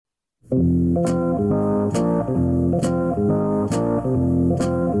If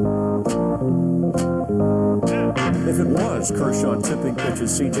it was Kershaw tipping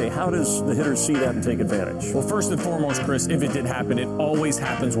pitches, CJ, how does the hitter see that and take advantage? Well, first and foremost, Chris, if it did happen, it always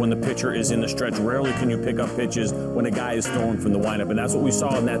happens when the pitcher is in the stretch. Rarely can you pick up pitches when a guy is throwing from the windup, and that's what we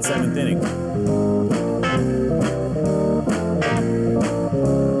saw in that seventh inning.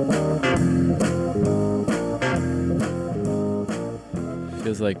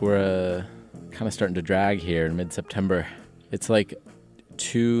 Feels like we're kind of starting to drag here in mid-September. It's like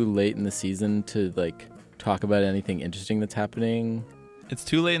too late in the season to like talk about anything interesting that's happening. It's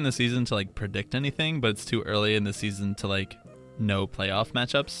too late in the season to like predict anything, but it's too early in the season to like know playoff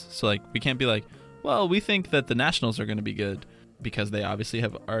matchups. So like we can't be like, well, we think that the Nationals are going to be good because they obviously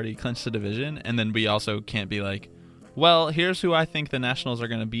have already clinched the division, and then we also can't be like, well, here's who I think the Nationals are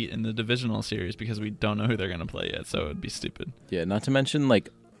going to beat in the divisional series because we don't know who they're going to play yet, so it would be stupid. Yeah, not to mention like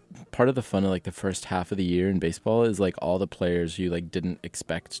part of the fun of like the first half of the year in baseball is like all the players you like didn't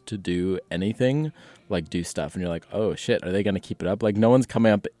expect to do anything like do stuff, and you're like, oh shit, are they going to keep it up? Like no one's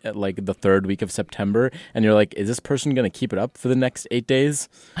coming up at like the third week of September and you're like, is this person going to keep it up for the next 8 days?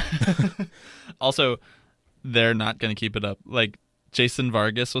 Also, they're not going to keep it up. Like Jason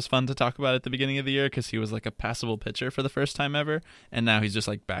Vargas was fun to talk about at the beginning of the year because he was like a passable pitcher for the first time ever, and now he's just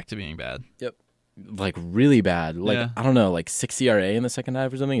like back to being bad. Yep. Like really bad. Like Yeah. I don't know, like 6 ERA in the second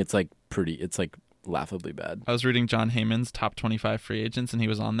half or something. It's like laughably bad. I was reading John Heyman's top 25 free agents, and he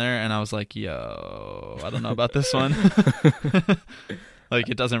was on there, and I was like, yo, I don't know about this one. Like,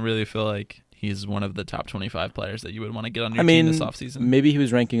 it doesn't really feel like he's one of the top 25 players that you would want to get on your team this offseason. Maybe he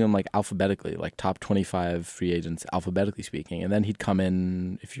was ranking them like alphabetically, like top 25 free agents, alphabetically speaking, and then he'd come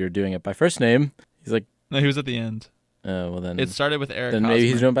in, if you're doing it by first name, he's like... No, he was at the end. Well, then... It started with Eric Then Hosmer. maybe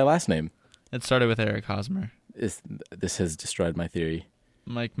he's doing it by last name. It started with Eric Hosmer. This has destroyed my theory.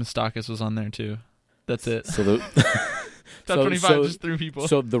 Mike Moustakas was on there, too. That's it. So the... Top 25, just 3 people.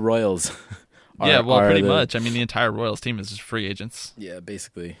 So the Royals... pretty much. I mean, the entire Royals team is just free agents. Yeah,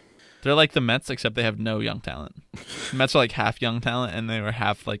 basically. They're like the Mets, except they have no young talent. The Mets are like half young talent, and they were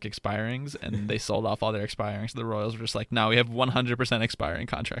half like expirings, and they sold off all their expirings. The Royals were just like, no, we have 100% expiring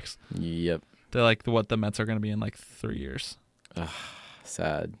contracts. Yep. They're like what the Mets are going to be in like 3 years. Ugh,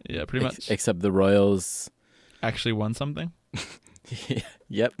 sad. Yeah, pretty much. Except the Royals... Actually won something?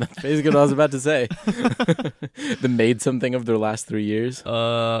 Yep, that's basically what I was about to say. They made something of their last 3 years.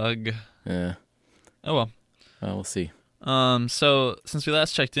 Ugh. Yeah. Oh, well. We'll see. So since we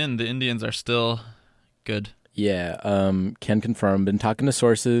last checked in, the Indians are still good. Yeah, can confirm. Been talking to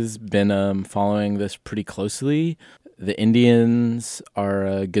sources, been following this pretty closely. The Indians are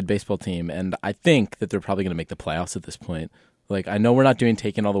a good baseball team, and I think that they're probably going to make the playoffs at this point. Like, I know we're not doing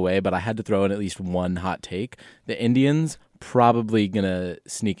taking all the way, but I had to throw in at least one hot take. The Indians probably going to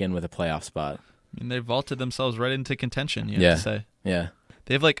sneak in with a playoff spot. I mean, they vaulted themselves right into contention, you Yeah. have to say. Yeah.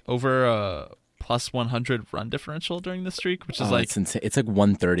 They have like over a plus 100 run differential during the streak, which is like... It's insane. It's like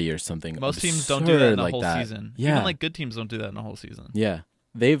 130 or something. Most teams don't do that in a like whole that. season. Yeah. Even like good teams don't do that in a whole season. Yeah.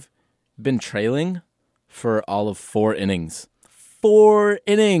 They've been trailing for all of 4 innings. 4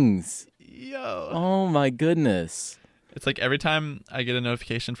 innings! Yo. Oh my goodness. It's like every time I get a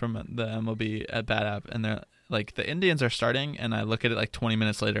notification from the MLB at Bat App, and they're like, the Indians are starting, and I look at it like 20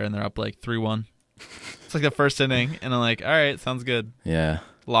 minutes later, and they're up like 3-1. It's like the first inning, and I'm like, all right, sounds good. Yeah.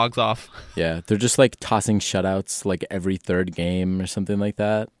 Logs off. Yeah. They're just like tossing shutouts like every third game or something like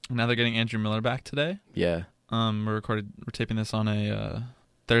that. Now they're getting Andrew Miller back today. Yeah. We're taping this on a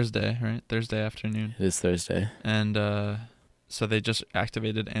Thursday, right? Thursday afternoon. It is Thursday. And so they just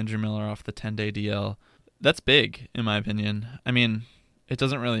activated Andrew Miller off the 10-day DL. That's big, in my opinion. I mean, it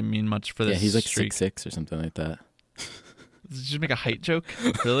doesn't really mean much for this Yeah, he's like streak. 6'6" or something like that. Did you just make a height joke?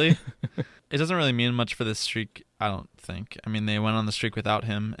 Really? It doesn't really mean much for this streak, I don't think. I mean, they went on the streak without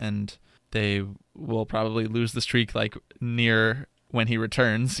him, and they will probably lose the streak like near when he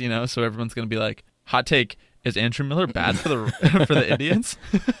returns, you know? So everyone's going to be like, hot take, is Andrew Miller bad for the for the Indians?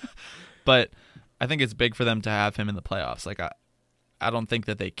 But I think it's big for them to have him in the playoffs. Like, I don't think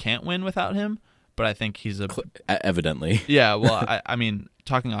that they can't win without him, but I think he's evidently. Yeah, well, I mean,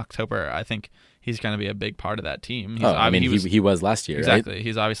 talking October, I think he's going to be a big part of that team. He was last year, exactly. right?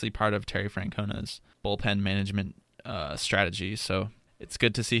 He's obviously part of Terry Francona's bullpen management strategy, so it's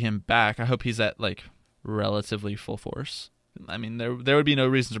good to see him back. I hope he's at like relatively full force. I mean, there would be no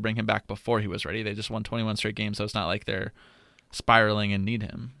reason to bring him back before he was ready. They just won 21 straight games, so it's not like they're spiraling and need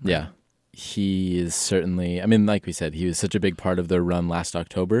him. Right? Yeah. He is certainly, I mean, like we said, he was such a big part of their run last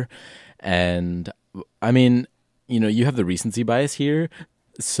October. And I mean, you know, you have the recency bias here.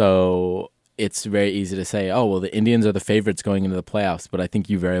 So it's very easy to say, oh, well, the Indians are the favorites going into the playoffs, but I think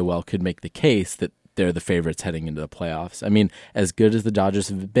you very well could make the case that they're the favorites heading into the playoffs. I mean, as good as the Dodgers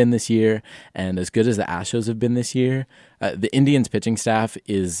have been this year and as good as the Astros have been this year, the Indians pitching staff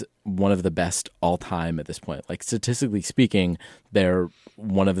is one of the best all time at this point. Like, statistically speaking, they're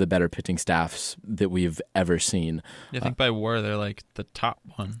one of the better pitching staffs that we've ever seen. Yeah, I think by WAR they're like the top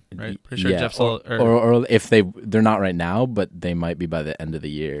one, right? Pretty sure Yeah, Jeff or if they're not right now, but they might be by the end of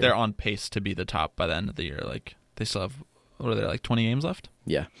the year. they're on pace to be the top by the end of the year. Like, they still have, what are there, like 20 games left?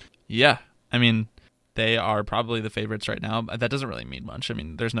 Yeah. Yeah. I mean, they are probably the favorites right now. That doesn't really mean much. I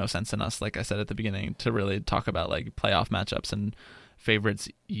mean, there's no sense in us, like I said at the beginning, to really talk about like playoff matchups and favorites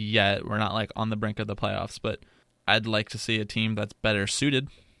yet. We're not like on the brink of the playoffs, but I'd like to see a team that's better suited,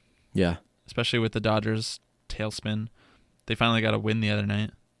 Yeah. especially with the Dodgers tailspin. They finally got a win the other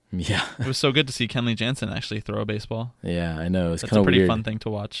night. Yeah. It was so good to see Kenley Jansen actually throw a baseball. Yeah, I know. It's That's kind a of pretty weird. fun thing to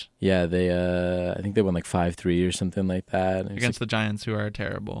watch Yeah, they I think they won like 5-3 or something like that. It was against the Giants, who are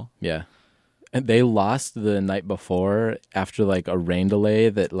terrible. Yeah. And they lost the night before after like a rain delay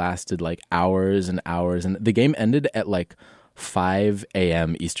that lasted like hours and hours. And the game ended at like 5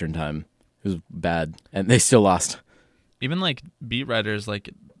 a.m. Eastern time. It was bad. And they still lost. Even like beat writers, like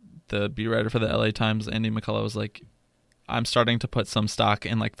the beat writer for the LA Times, Andy McCullough, was like, I'm starting to put some stock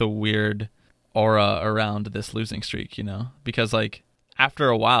in like the weird aura around this losing streak, you know? Because like after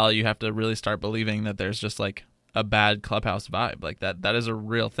a while, you have to really start believing that there's just like a bad clubhouse vibe. Like that is a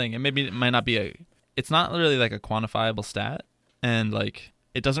real thing. And maybe it might not be it's not really like a quantifiable stat. And like,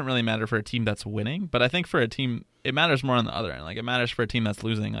 it doesn't really matter for a team that's winning, but I think for a team, it matters more on the other end. Like, it matters for a team that's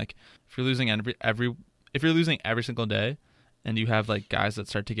losing. Like, if you're losing if you're losing every single day, and you have like guys that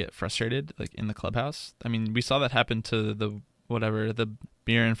start to get frustrated, like in the clubhouse. I mean, we saw that happen to the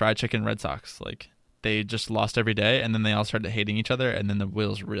beer and fried chicken Red Sox. Like, they just lost every day, and then they all started hating each other, and then the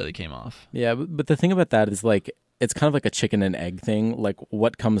wheels really came off. Yeah, but the thing about that is like it's kind of like a chicken and egg thing. Like,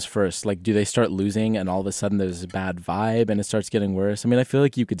 what comes first? Like, do they start losing and all of a sudden there's a bad vibe and it starts getting worse? I mean, I feel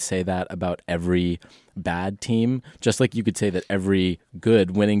like you could say that about every bad team, just like you could say that every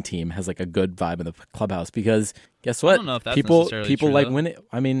good winning team has like a good vibe in the clubhouse. Because guess what? I don't know if that's people necessarily true, like though. winning.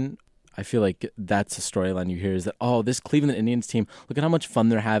 I mean, I feel like that's a storyline you hear is that, oh, this Cleveland Indians team, look at how much fun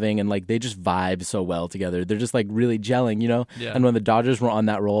they're having, and like they just vibe so well together. They're just like really gelling, you know? Yeah. And when the Dodgers were on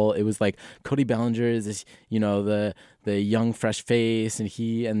that roll, it was like Cody Bellinger is this, you know, the young fresh face, and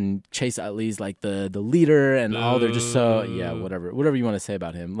he and Chase Utley's like the leader, and all they're just so whatever you want to say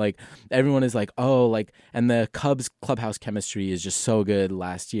about him. Like, everyone is like, oh, like, and the Cubs clubhouse chemistry is just so good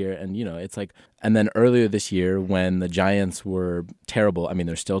last year, and you know, it's like, and then earlier this year when the Giants were terrible, I mean,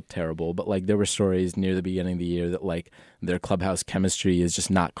 they're still terrible, but like there were stories near the beginning of the year that like their clubhouse chemistry is just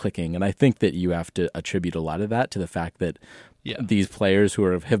not clicking, and I think that you have to attribute a lot of that to the fact that these players who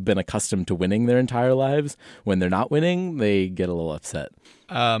have been accustomed to winning their entire lives, when they're not winning, they get a little upset.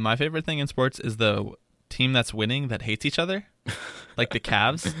 My favorite thing in sports is the team that's winning that hates each other, like the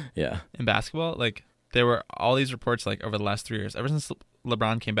Cavs. Yeah. In basketball. Like, there were all these reports like over the last 3 years, ever since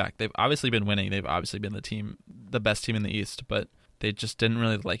LeBron came back. They've obviously been winning. They've obviously been the best team in the East, but they just didn't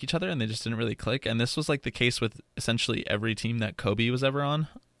really like each other, and they just didn't really click. And this was like the case with essentially every team that Kobe was ever on.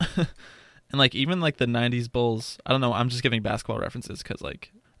 And like even like the 90s Bulls, I don't know, I'm just giving basketball references because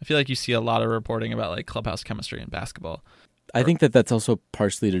like I feel like you see a lot of reporting about like clubhouse chemistry in basketball. I think that that's also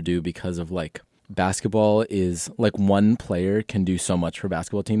partially to do because of like basketball is like one player can do so much for a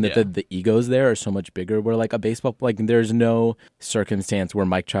basketball team that the egos there are so much bigger, where like a baseball, like there's no circumstance where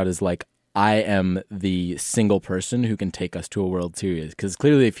Mike Trout is like, I am the single person who can take us to a World Series, because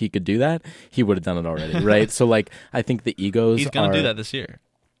clearly if he could do that, he would have done it already, right? So like I think the egos He's going to do that this year.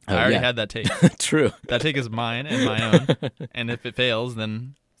 I already had that take. True. That take is mine and my own. And if it fails,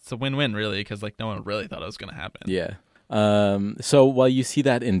 then it's a win-win, really, because like no one really thought it was going to happen. Yeah. So while you see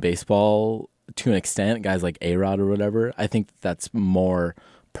that in baseball to an extent, guys like A-Rod or whatever, I think that's more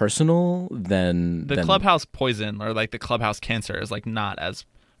personal than clubhouse poison, or like the clubhouse cancer, is like not as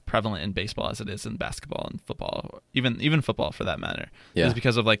prevalent in baseball as it is in basketball and football, even football for that matter. Yeah. It's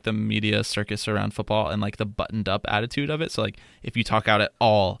because of like the media circus around football and like the buttoned up attitude of it. So like if you talk out at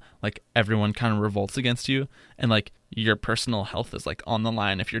all, like everyone kind of revolts against you, and like your personal health is like on the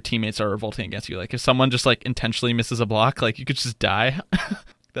line if your teammates are revolting against you. Like if someone just like intentionally misses a block, like you could just die.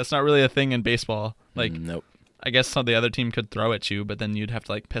 That's not really a thing in baseball. Like, nope. I guess some the other team could throw at you, but then you'd have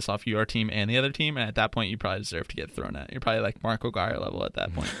to like piss off your team and the other team, and at that point you probably deserve to get thrown at. You're probably like Mark O'Gara level at that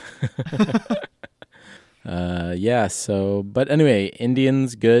point. Yeah, so but anyway,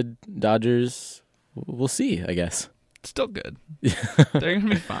 Indians good, Dodgers we'll see, I guess. Still good. They're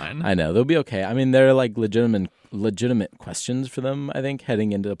gonna be fine. I know, they'll be okay. I mean, there are like legitimate questions for them, I think,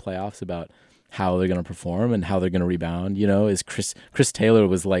 heading into the playoffs about how they're going to perform and how they're going to rebound. You know, is Chris Taylor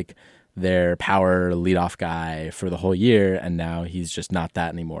was like their power leadoff guy for the whole year, and now he's just not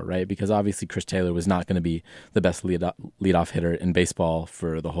that anymore, right? Because obviously Chris Taylor was not going to be the best leadoff hitter in baseball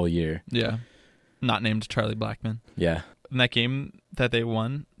for the whole year. Yeah. Not named Charlie Blackmon. Yeah. In that game that they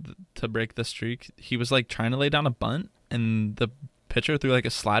won to break the streak, he was like trying to lay down a bunt, and the pitcher threw like a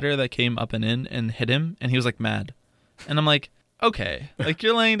slider that came up and in and hit him, and he was like mad. And I'm like, okay, like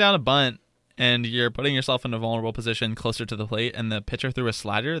you're laying down a bunt and you're putting yourself in a vulnerable position closer to the plate, and the pitcher threw a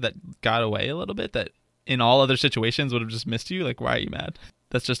slider that got away a little bit that in all other situations would have just missed you. Like, why are you mad?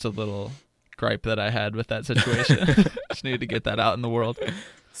 That's just a little gripe that I had with that situation. Just needed to get that out in the world.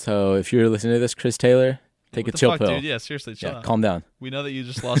 So if you're listening to this, Chris Taylor, take a chill pill. Dude? Yeah, seriously, chill out. Calm down. We know that you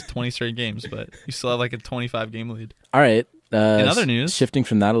just lost 20 straight games, but you still have like a 25-game lead. All right. In other news, shifting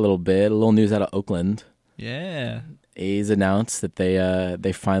from that a little news out of Oakland. Yeah. A's announced that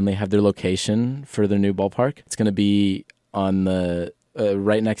they finally have their location for their new ballpark. It's going to be on the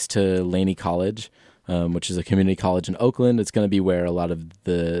right next to Laney College, which is a community college in Oakland. It's going to be where a lot of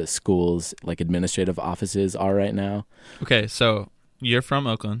the school's like administrative offices are right now. Okay, so you're from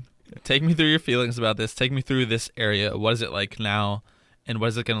Oakland. Take me through your feelings about this. Take me through this area. What is it like now, and what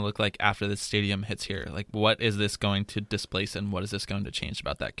is it going to look like after this stadium hits here? Like, what is this going to displace, and what is this going to change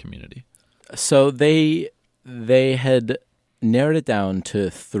about that community? So they had narrowed it down to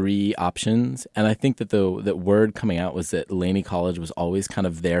 3 options, and I think that the word coming out was that Laney College was always kind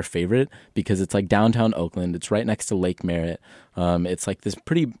of their favorite because it's like downtown Oakland. It's right next to Lake Merritt. It's like this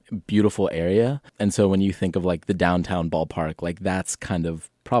pretty beautiful area, and so when you think of like the downtown ballpark, like that's kind of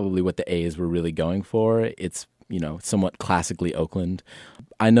probably what the A's were really going for. It's, you know, somewhat classically Oakland.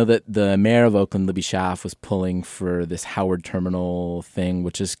 I know that the mayor of Oakland, Libby Schaaf, was pulling for this Howard Terminal thing,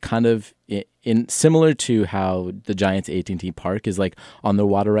 which is kind of in similar to how the Giants AT&T Park is like on the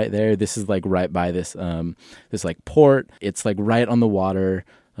water right there. This is like right by this this like port. It's like right on the water.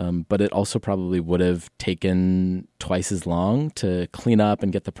 But it also probably would have taken twice as long to clean up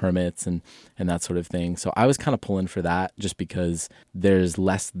and get the permits and that sort of thing. So I was kind of pulling for that just because there's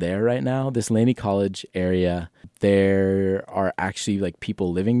less there right now. This Laney College area, there are actually like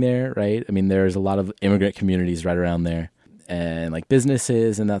people living there, right? I mean, there's a lot of immigrant communities right around there and like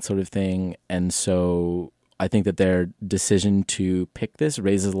businesses and that sort of thing. And so I think that their decision to pick this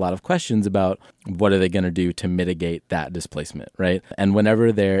raises a lot of questions about what are they going to do to mitigate that displacement, right? And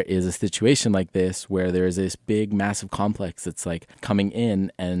whenever there is a situation like this where there is this big, massive complex that's like coming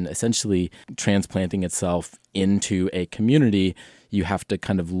in and essentially transplanting itself into a community, you have to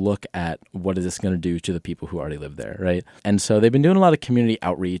kind of look at what is this going to do to the people who already live there, right? And so they've been doing a lot of community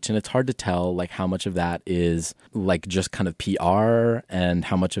outreach, and it's hard to tell like how much of that is like just kind of PR and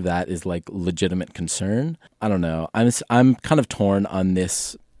how much of that is like legitimate concern. I don't know. I'm kind of torn on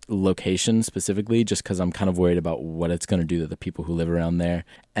this location specifically just because I'm kind of worried about what it's going to do to the people who live around there.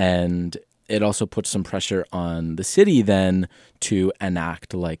 And it also puts some pressure on the city then to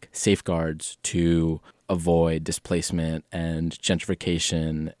enact like safeguards to avoid displacement and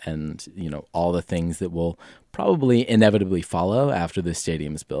gentrification and, you know, all the things that will probably inevitably follow after the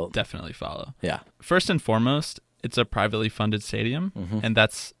stadium is built. Definitely follow. Yeah. First and foremost, it's a privately funded stadium, and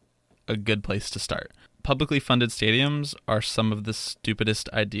that's a good place to start. Publicly funded stadiums are some of the stupidest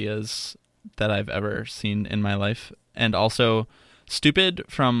ideas that I've ever seen in my life, and also stupid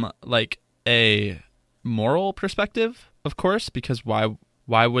from like a moral perspective, of course, because why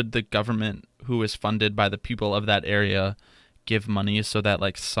would the government, who is funded by the people of that area, give money so that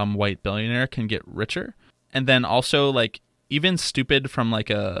like some white billionaire can get richer? And then also like even stupid from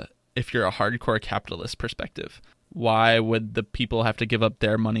like if you're a hardcore capitalist perspective, why would the people have to give up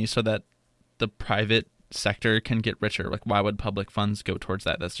their money so that the private sector can get richer? Like, why would public funds go towards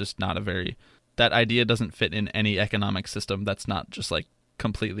that? That's just not that idea doesn't fit in any economic system that's not just like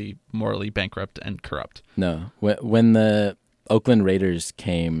completely morally bankrupt and corrupt. No. When the Oakland Raiders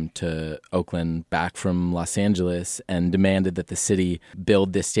came to Oakland back from Los Angeles and demanded that the city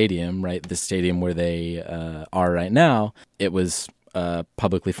build this stadium, right? The stadium where they are right now, it was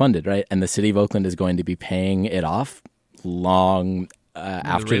publicly funded, right? And the city of Oakland is going to be paying it off long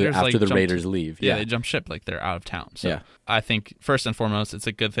after the Raiders leave. Yeah, they jump ship, like they're out of town. So yeah. I think first and foremost, it's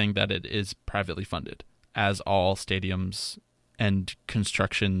a good thing that it is privately funded, as all stadiums and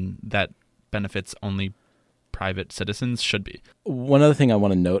construction that benefits only private citizens should be. One other thing I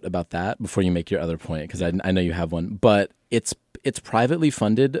want to note about that before you make your other point, because I know you have one, but it's privately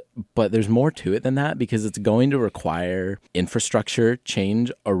funded, but there's more to it than that because it's going to require infrastructure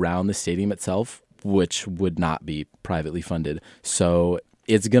change around the stadium itself, which would not be privately funded. So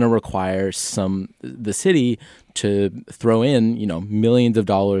it's going to require the city to throw in, millions of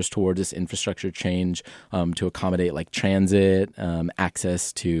dollars towards this infrastructure change to accommodate like transit,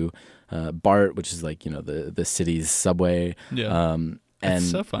 access to BART, which is like, the city's subway. Yeah. And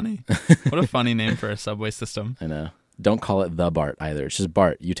it's so funny. What a funny name for a subway system. I know. Don't call it the BART either. It's just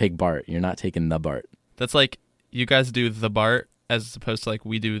BART. You take BART. You're not taking the BART. That's like you guys do the BART as opposed to like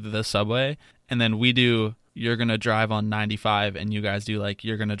we do the subway, and then we do you're going to drive on 95 and you guys do like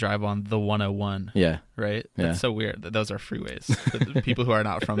you're going to drive on the 101. Yeah. Right? Yeah. That's so weird that those are freeways for the people who are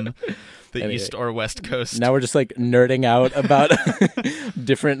not from the Anyway, East or West Coast. Now we're just like nerding out about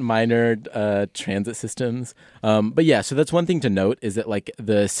different minor transit systems. But yeah, so that's one thing to note is that like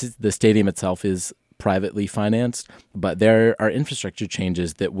the stadium itself is privately financed, but there are infrastructure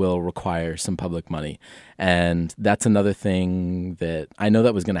changes that will require some public money. And that's another thing that I know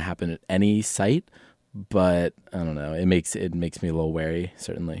that was going to happen at any site, but I don't know. It makes me a little wary,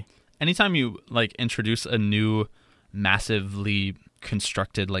 certainly. Anytime you like introduce a new massively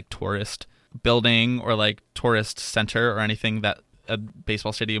constructed like tourist building or like tourist center or anything that a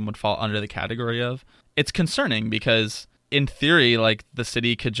baseball stadium would fall under the category of, it's concerning because in theory, like the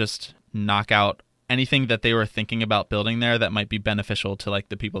city could just knock out anything that they were thinking about building there that might be beneficial to like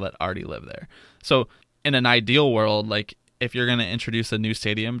the people that already live there. So in an ideal world, like if you're going to introduce a new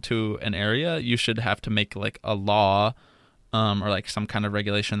stadium to an area, you should have to make like a law or like some kind of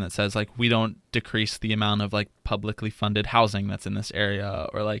regulation that says like we don't decrease the amount of like publicly funded housing that's in this area,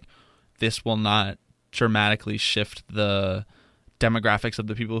 or like this will not dramatically shift the demographics of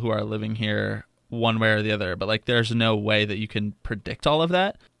the people who are living here one way or the other. But like there's no way that you can predict all of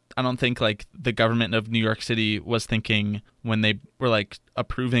that. I don't think like the government of New York City was thinking when they were like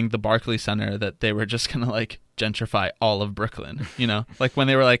approving the Barclays Center that they were just going to like gentrify all of Brooklyn, like when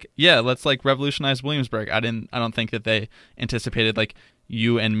they were like, yeah, let's like revolutionize Williamsburg. I don't think that they anticipated like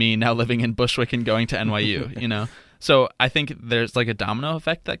you and me now living in Bushwick and going to NYU, So I think there's like a domino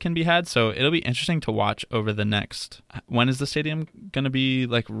effect that can be had. So it'll be interesting to watch over the next, when is the stadium going to be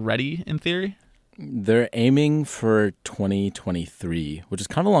like ready in theory? They're aiming for 2023, which is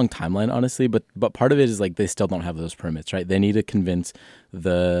kind of a long timeline, honestly. But part of it is like they still don't have those permits, right? They need to convince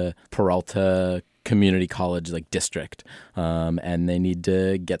the Peralta Community College like district, and they need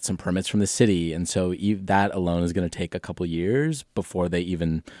to get some permits from the city. And so that alone is going to take a couple years before they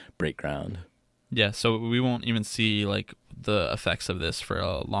even break ground. Yeah, so we won't even see like the effects of this for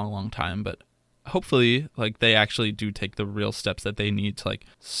a long, long time, but hopefully like they actually do take the real steps that they need to like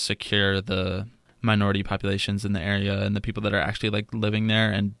secure the minority populations in the area and the people that are actually like living there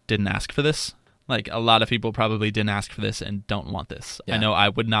and didn't ask for this. Like a lot of people probably didn't ask for this and don't want this. Yeah. I know I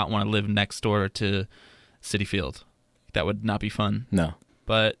would not want to live next door to Citi Field. That would not be fun. No.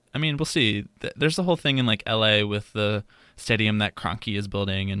 But I mean, we'll see. There's the whole thing in like LA with the stadium that Kroenke is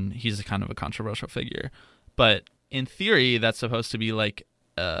building, and he's a kind of a controversial figure. But in theory, that's supposed to be like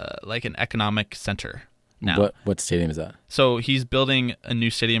an economic center. Now, what stadium is that? So he's building a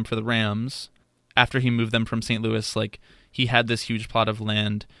new stadium for the Rams. After he moved them from St. Louis, like he had this huge plot of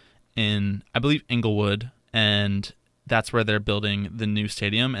land in, I believe, Inglewood, and that's where they're building the new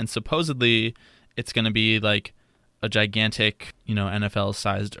stadium. And supposedly it's going to be like a gigantic,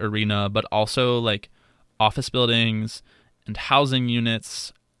 NFL-sized arena, but also like office buildings and housing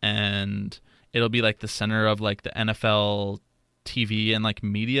units, and it'll be like the center of like the NFL TV and like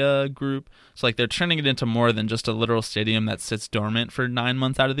media group. So like they're turning it into more than just a literal stadium that sits dormant for 9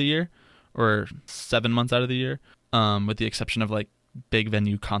 months out of the year or 7 months out of the year, with the exception of like big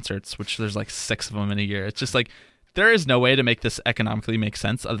venue concerts, which there's like 6 of them in a year. It's just like there is no way to make this economically make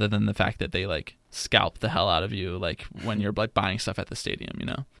sense other than the fact that they like scalp the hell out of you like when you're like buying stuff at the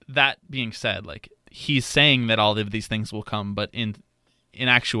stadium. That being said, like he's saying that all of these things will come, but in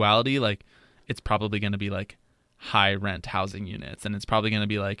actuality, like it's probably going to be like high rent housing units, and it's probably going to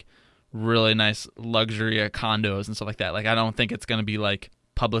be like really nice luxury condos and stuff like that. Like I don't think it's going to be like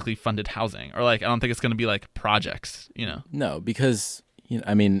publicly funded housing, or like I don't think it's going to be like projects, No, because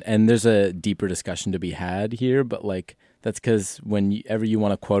and there's a deeper discussion to be had here, but like that's because whenever you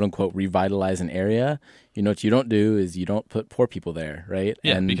want to quote unquote revitalize an area, what you don't do is you don't put poor people there, right?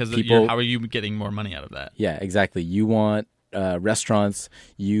 Yeah, and because how are you getting more money out of that? Yeah, exactly. You want restaurants,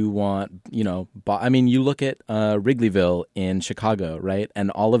 you want, you look at Wrigleyville in Chicago, right? And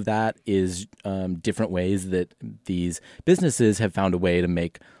all of that is different ways that these businesses have found a way to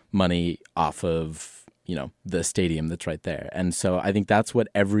make money off of, the stadium that's right there. And so I think that's what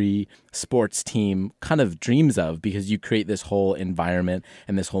every sports team kind of dreams of, because you create this whole environment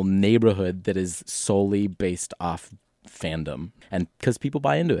and this whole neighborhood that is solely based off fandom, and because people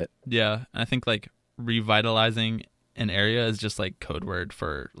buy into it. Yeah, I think like revitalizing an area is just like code word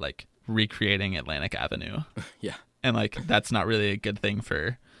for like recreating Atlantic Avenue. Yeah. And like that's not really a good thing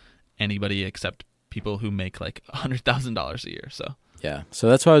for anybody except people who make like $100,000 a year. So Yeah. So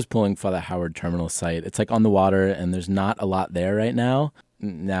that's why I was pulling for the Howard Terminal site. It's like on the water and there's not a lot there right now.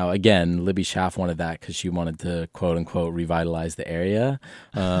 Now, again, Libby Schaff wanted that because she wanted to, quote unquote, revitalize the area.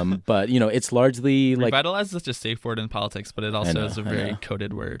 But, it's largely like. Revitalize is such a safe word in politics, but it also is a very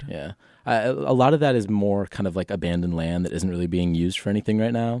coded word. Yeah. A lot of that is more kind of like abandoned land that isn't really being used for anything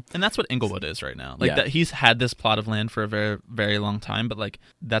right now. And that's what Inglewood is right now. Like that he's had this plot of land for a very, very long time, but like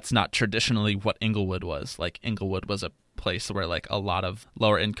that's not traditionally what Inglewood was. Like Inglewood was a place where like a lot of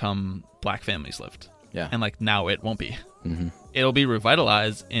lower income black families lived. Yeah. And like now it won't be. Mm-hmm. It'll be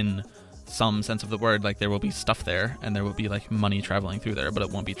revitalized in some sense of the word. Like there will be stuff there and there will be like money traveling through there, but it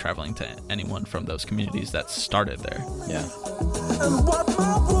won't be traveling to anyone from those communities that started there. Yeah. And what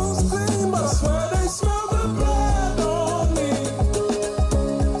my wounds clean, I swear they smell the blood on me.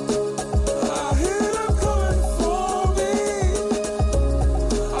 I hear them coming for me.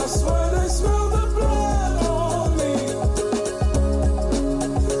 I swear they smell the blood on me.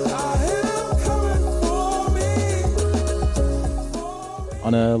 I hear them coming for me.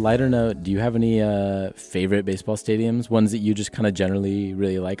 On a lighter note, do you have any favorite baseball stadiums? Ones that you just kind of generally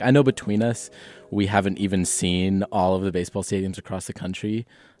really like? I know between us, we haven't even seen all of the baseball stadiums across the country.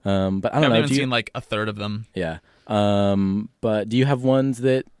 But I don't know. I haven't even seen like a third of them. Yeah. But do you have ones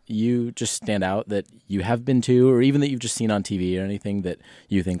that you just stand out that you have been to, or even that you've just seen on TV or anything that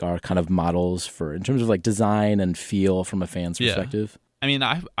you think are kind of models for in terms of like design and feel from a fan's perspective? I mean,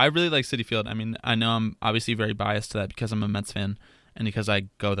 I really like Citi Field. I mean, I know I'm obviously very biased to that because I'm a Mets fan and because I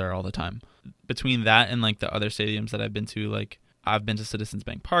go there all the time. Between that and like the other stadiums that I've been to, like I've been to Citizens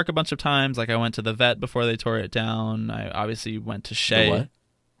Bank Park a bunch of times. Like I went to the Vet before they tore it down. I obviously went to Shea. The what?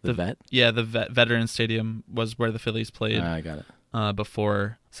 The Vet? Yeah, the Veterans Stadium was where the Phillies played. I got it.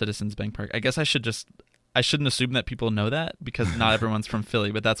 Before Citizens Bank Park. I guess I shouldn't assume that people know that because not everyone's from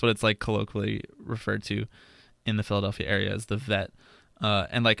Philly, but that's what it's like colloquially referred to in the Philadelphia area as the Vet.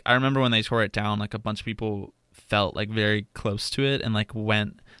 And like I remember when they tore it down, like a bunch of people felt like very close to it and like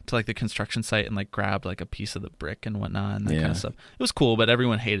went to like the construction site and like grabbed like a piece of the brick and whatnot and that kind of stuff. It was cool, but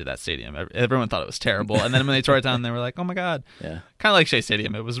everyone hated that stadium. Everyone thought it was terrible. And then when they tore it down, they were like, "Oh my god!" Yeah, kind of like Shea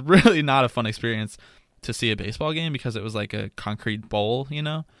Stadium. It was really not a fun experience to see a baseball game because it was like a concrete bowl,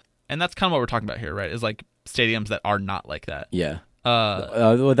 And that's kind of what we're talking about here, right? Is like stadiums that are not like that. Yeah.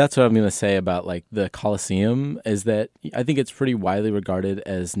 Well, that's what I'm going to say about like the Coliseum is that I think it's pretty widely regarded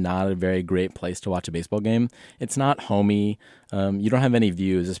as not a very great place to watch a baseball game. It's not homey. You don't have any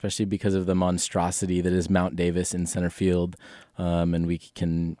views, especially because of the monstrosity that is Mount Davis in center field, and we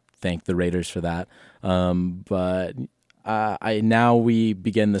can thank the Raiders for that. But now we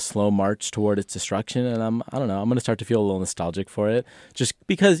begin the slow march toward its destruction, and I don't know, I'm going to start to feel a little nostalgic for it, just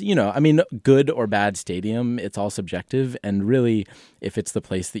because, good or bad stadium, it's all subjective, and really, if it's the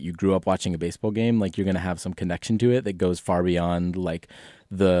place that you grew up watching a baseball game, like, you're going to have some connection to it that goes far beyond, like,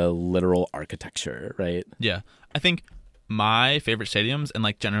 the literal architecture, right? Yeah. I think my favorite stadiums, and,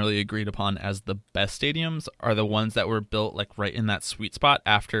 like, generally agreed upon as the best stadiums, are the ones that were built, like, right in that sweet spot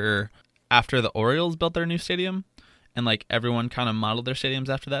after the Orioles built their new stadium. And like everyone kind of modeled their stadiums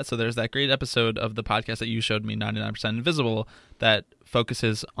after that. So there's that great episode of the podcast that you showed me, 99% Invisible, that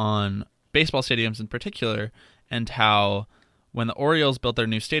focuses on baseball stadiums in particular and how when the Orioles built their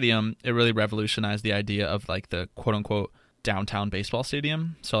new stadium, it really revolutionized the idea of like the quote unquote downtown baseball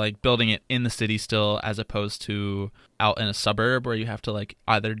stadium. So like building it in the city still as opposed to out in a suburb where you have to like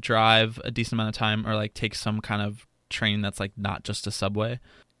either drive a decent amount of time or like take some kind of train that's like not just a subway.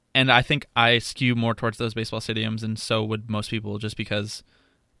 And I think I skew more towards those baseball stadiums, and so would most people, just because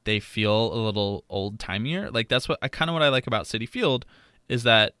they feel a little old-timier. Like, that's what I like about Citi Field, is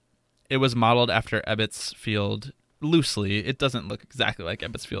that it was modeled after Ebbets Field loosely. It doesn't look exactly like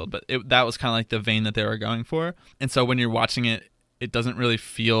Ebbets Field, but that was kind of like the vein that they were going for. And so when you're watching it, it doesn't really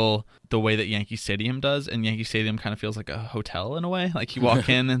feel the way that Yankee Stadium does, and Yankee Stadium kind of feels like a hotel in a way. Like, you walk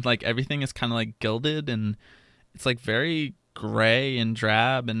in and like everything is kind of like gilded, and it's like very gray and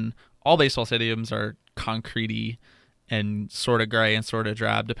drab, and all baseball stadiums are concrete-y and sort of gray and sort of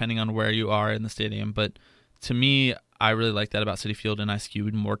drab depending on where you are in the stadium. But to me, I really like that about Citi Field, and I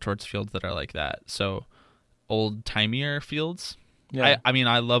skewed more towards fields that are like that. So old-timier fields. Yeah. I mean,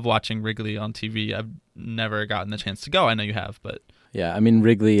 I love watching Wrigley on TV. I've never gotten the chance to go. I know you have, but yeah, I mean,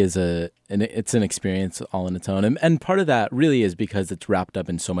 Wrigley is it's an experience all in its own. And part of that really is because it's wrapped up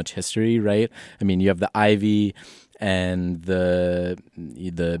in so much history, right? I mean, you have the Ivy and the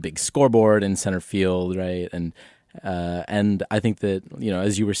big scoreboard in center field, right? And And I think that,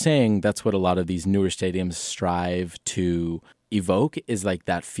 as you were saying, that's what a lot of these newer stadiums strive to evoke, is like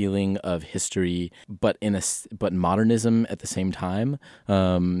that feeling of history, but but modernism at the same time.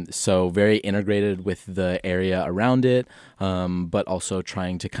 So very integrated with the area around it, but also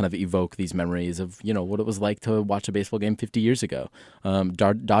trying to kind of evoke these memories of what it was like to watch a baseball game 50 years ago.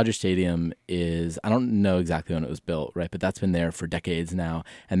 Dodger Stadium I don't know exactly when it was built, right? But that's been there for decades now,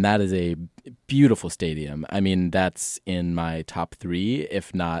 and that is a beautiful stadium. I mean, that's in my top 3,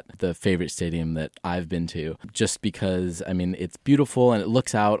 if not the favorite stadium that I've been to, just because, I mean, it's beautiful and it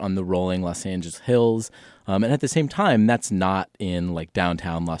looks out on the rolling Los Angeles hills. And at the same time, that's not in like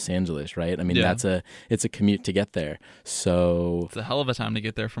downtown Los Angeles, right? I mean, it's a commute to get there. So it's a hell of a time to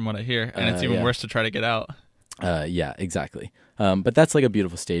get there from what I hear. And it's even worse to try to get out. Yeah, exactly. But that's like a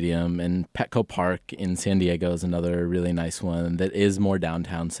beautiful stadium, and Petco Park in San Diego is another really nice one that is more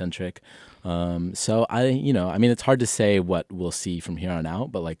downtown centric. So I mean, it's hard to say what we'll see from here on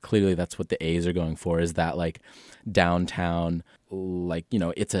out, but like clearly that's what the A's are going for, is that like downtown, like,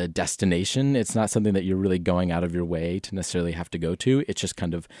 it's a destination. It's not something that you're really going out of your way to necessarily have to go to. It's just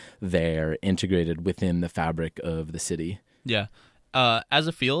kind of there, integrated within the fabric of the city. Yeah. As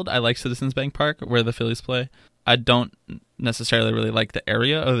a field, I like Citizens Bank Park, where the Phillies play. I don't necessarily really like the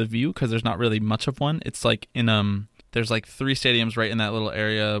area or the view because there's not really much of one. It's like there's like 3 stadiums right in that little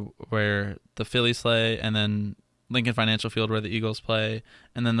area where the Phillies play, and then Lincoln Financial Field where the Eagles play,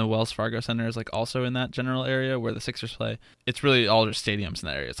 and then the Wells Fargo Center is like also in that general area where the Sixers play. It's really all just stadiums in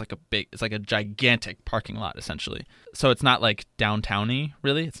that area. It's like a gigantic parking lot essentially. So it's not like downtowny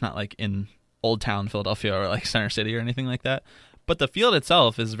really. It's not like in Old Town Philadelphia or like Center City or anything like that. But the field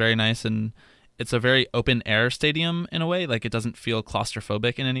itself is very nice, and it's a very open air stadium in a way. Like it doesn't feel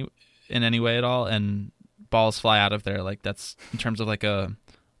claustrophobic in any way at all, and balls fly out of there. Like that's in terms of like a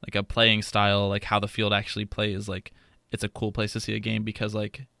playing style, like how the field actually plays. Like it's a cool place to see a game because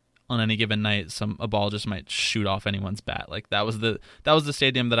like on any given night, a ball just might shoot off anyone's bat. Like that was the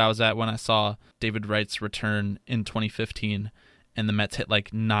stadium that I was at when I saw David Wright's return in 2015. And the Mets hit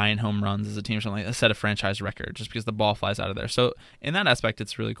like 9 home runs as a team or something like that, set a franchise record just because the ball flies out of there. So in that aspect,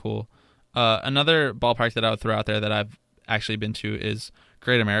 it's really cool. Another ballpark that I would throw out there that I've actually been to is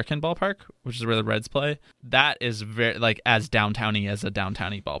Great American Ballpark, which is where the Reds play. That is very like as downtowny as a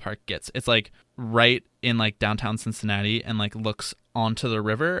downtowny ballpark gets. It's like right in like downtown Cincinnati and like looks onto the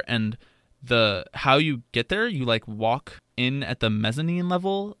river. And how you get there, you like walk in at the mezzanine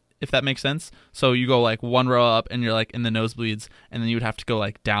level, if that makes sense. So you go like 1 row up and you're like in the nosebleeds, and then you would have to go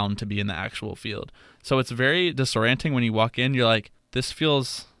like down to be in the actual field. So it's very disorienting when you walk in. You're like, this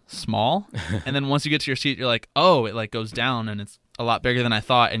feels small. And then once you get to your seat, you're like, oh, it like goes down and it's a lot bigger than I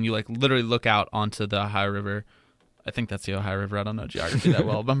thought. And you like literally look out onto the Ohio River. I think that's the Ohio River. I don't know geography that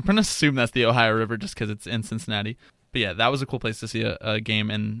well, but I'm going to assume that's the Ohio River just because it's in Cincinnati. But yeah, that was a cool place to see a game.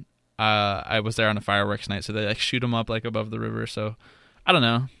 And I was there on a fireworks night, so they like shoot them up like above the river. So I don't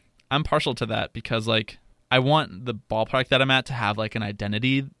know. I'm partial to that because like I want the ballpark that I'm at to have like an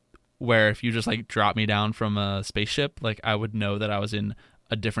identity where if you just like drop me down from a spaceship, like I would know that I was in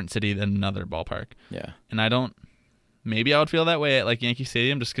a different city than another ballpark. Yeah. And maybe I would feel that way at like Yankee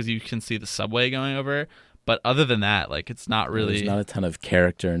Stadium just because you can see the subway going over. But other than that, like it's not really. There's not a ton of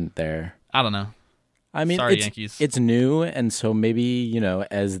character in there. I don't know. I mean, sorry, Yankees. It's new, and so maybe,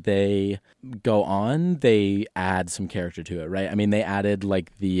 as they go on, they add some character to it, right? I mean, they added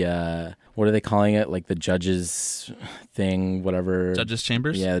like the, what are they calling it? Like the judges thing, whatever. Judges'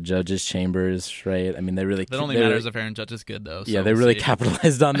 chambers? Yeah, judges' chambers, right? I mean, they really... That only matters if Aaron Judge is good, though. So yeah, they really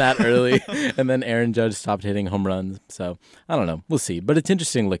capitalized on that early, and then Aaron Judge stopped hitting home runs. So, I don't know. We'll see. But it's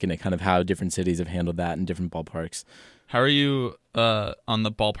interesting looking at kind of how different cities have handled that in different ballparks. How are you on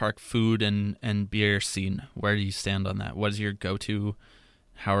the ballpark food and beer scene? Where do you stand on that? What is your go-to?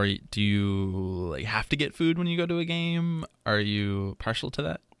 Do you like have to get food when you go to a game? Are you partial to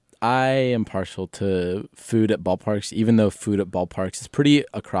that? I am partial to food at ballparks, even though food at ballparks is pretty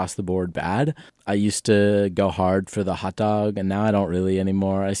across the board bad. I used to go hard for the hot dog, and now I don't really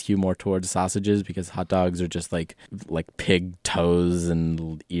anymore. I skew more towards sausages because hot dogs are just like pig toes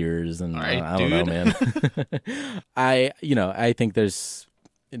and ears, and right, I don't know, man. I think there's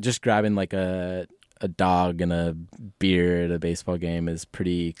just grabbing like a dog and a beer at a baseball game is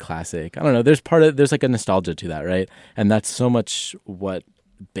pretty classic. I don't know. There's like a nostalgia to that, right? And that's so much what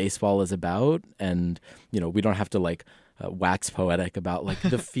baseball is about, and we don't have to like wax poetic about like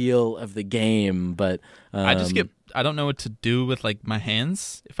the feel of the game, but I don't know what to do with like my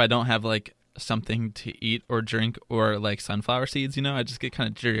hands if I don't have like something to eat or drink or like sunflower seeds. I just get kind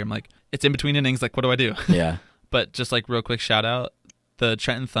of jittery. I'm like, it's in between innings, like what do I do? Yeah. But just like real quick shout out, the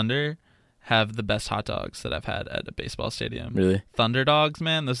Trenton Thunder have the best hot dogs that I've had at a baseball stadium. Really? Thunder Dogs,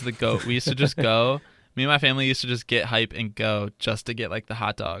 man, those are the goat. We used to just go. Me and my family used to just get hype and go just to get like the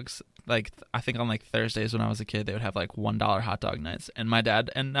hot dogs. Like I think on like Thursdays when I was a kid, they would have like $1 hot dog nights, and my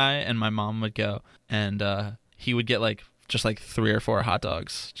dad and I and my mom would go, and he would get like just like 3 or 4 hot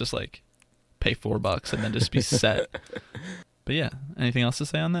dogs, just like pay $4 and then just be set. But yeah, anything else to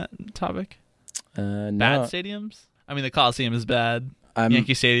say on that topic? No. Bad stadiums? I mean, the Coliseum is bad.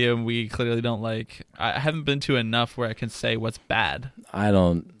 Yankee Stadium, we clearly don't like. I haven't been to enough where I can say what's bad. I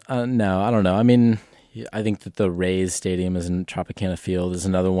don't know. I mean, I think that the Rays Stadium in Tropicana Field is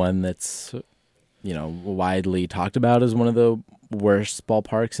another one that's, widely talked about as one of the worst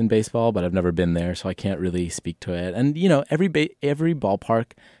ballparks in baseball, but I've never been there, so I can't really speak to it. And, every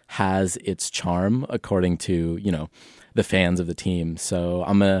ballpark has its charm according to, the fans of the team. So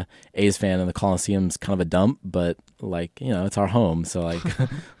I'm a A's fan, and the Coliseum's kind of a dump, but it's our home, so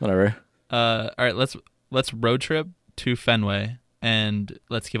whatever. All right, let's road trip to Fenway and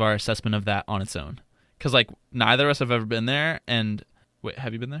let's give our assessment of that on its own. Because neither of us have ever been there. And wait,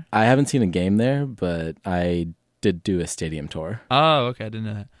 have you been there? I haven't seen a game there, but I did do a stadium tour. Oh, okay, I didn't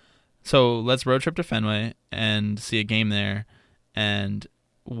know that. So let's road trip to Fenway and see a game there, and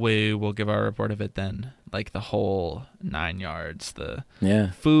we will give our report of it then. Like the whole 9 yards, the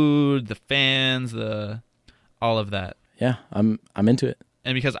food, the fans, all of that. Yeah, I'm into it.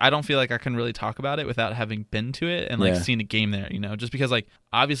 And because I don't feel like I can really talk about it without having been to it and seen a game there, just because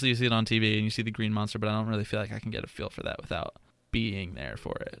obviously you see it on TV and you see the Green Monster, but I don't really feel like I can get a feel for that without being there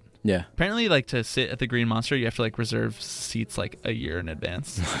for it. Yeah. Apparently to sit at the Green Monster, you have to reserve seats a year in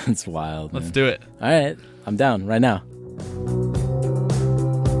advance. It's wild. Let's do it. All right. I'm down right now.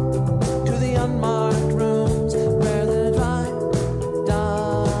 To the unmarked rooms where the dry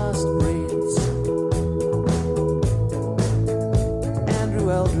dust breathes.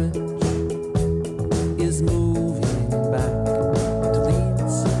 Andrew Eldridge is moving back to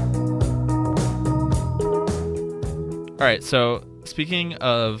Leeds. All right, so speaking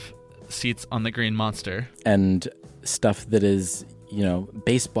of seats on the Green Monster. And stuff that is,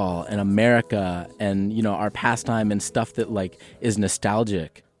 baseball and America and, our pastime and stuff that is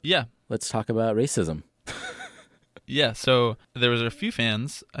nostalgic. Yeah. Let's talk about racism. Yeah, so there was a few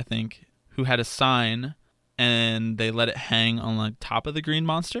fans, I think, who had a sign and they let it hang on the top of the Green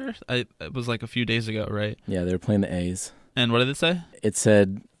Monster. It was a few days ago, right? Yeah, they were playing the A's. And what did it say? It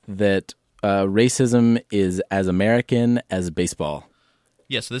said that racism is as American as baseball.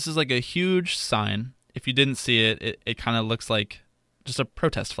 Yeah, so this is a huge sign. If you didn't see it, it kind of looks like just a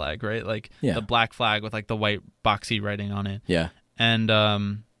protest flag, right? The black flag with the white boxy writing on it. Yeah. And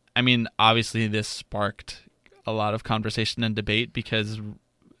I mean, obviously this sparked a lot of conversation and debate because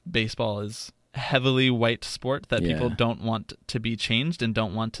baseball is a heavily white sport that people don't want to be changed and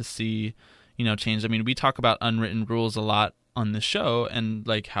don't want to see, changed. I mean, we talk about unwritten rules a lot on the show and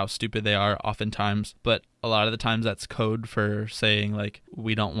how stupid they are oftentimes, but a lot of the times that's code for saying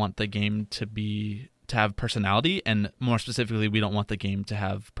we don't want the game to have personality, and more specifically we don't want the game to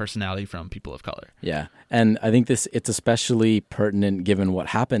have personality from people of color. Yeah. And I think it's especially pertinent given what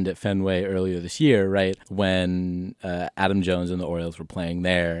happened at Fenway earlier this year, right? When Adam Jones and the Orioles were playing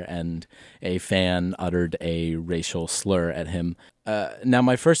there and a fan uttered a racial slur at him. Now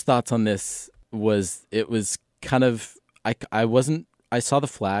my first thoughts on this was it was kind of I saw the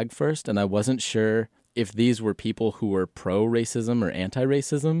flag first and I wasn't sure if these were people who were pro-racism or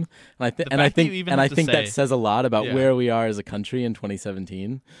anti-racism. And I think that says a lot about where we are as a country in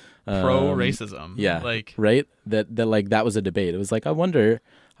 2017. Pro-racism. Yeah. Right? That was a debate. It was I wonder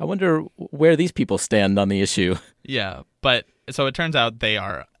where these people stand on the issue. Yeah. But so it turns out they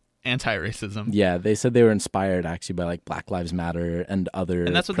are anti-racism. Yeah, they said they were inspired actually by Black Lives Matter and other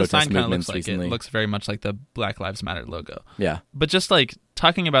and that's what the sign kind of looks like. Recently. It looks very much like the Black Lives Matter logo. Yeah. But just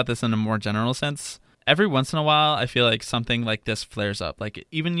talking about this in a more general sense, every once in a while I feel something like this flares up.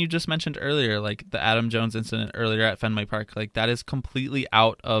 Even you just mentioned earlier, the Adam Jones incident earlier at Fenway Park, that is completely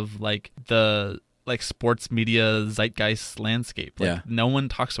out of the sports media zeitgeist landscape. No one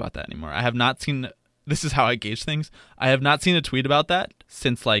talks about that anymore. I have not seen. This is how I gauge things. I have not seen a tweet about that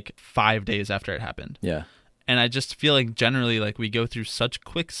since 5 days after it happened. Yeah. And I just feel generally we go through such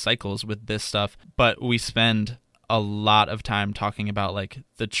quick cycles with this stuff, but we spend a lot of time talking about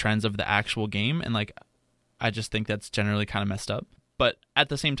the trends of the actual game. And I just think that's generally kind of messed up. But at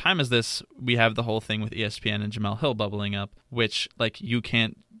the same time as this, we have the whole thing with ESPN and Jamel Hill bubbling up, which you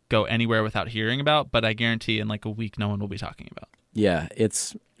can't go anywhere without hearing about, but I guarantee in a week, no one will be talking about. Yeah,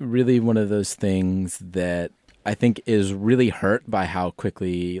 it's really one of those things that I think is really hurt by how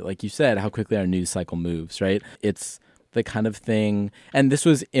quickly, like you said, how quickly our news cycle moves, right? It's the kind of thing, and this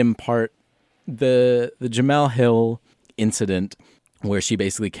was in part the Jamel Hill incident, where she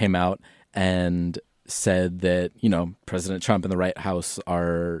basically came out and said that, President Trump and the White House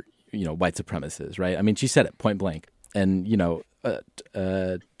are, white supremacists, right? I mean, she said it point blank. And,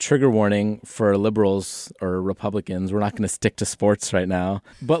 trigger warning for liberals or Republicans, we're not going to stick to sports right now.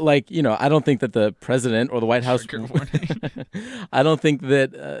 But I don't think that the president or the White House, I don't think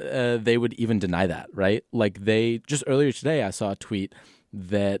that they would even deny that, right? Just earlier today, I saw a tweet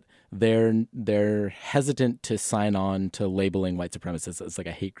that they're hesitant to sign on to labeling white supremacists as like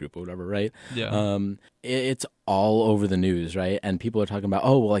a hate group or whatever, right? Yeah. It's all over the news, right? And people are talking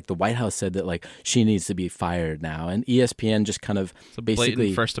about, the White House said that she needs to be fired now, and ESPN just kind of It's a basically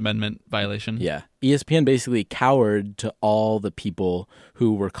blatant First Amendment violation. Yeah, ESPN basically cowered to all the people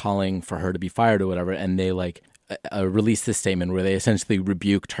who were calling for her to be fired or whatever, and they released this statement where they essentially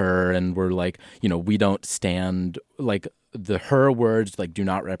rebuked her and were like, we don't stand her words do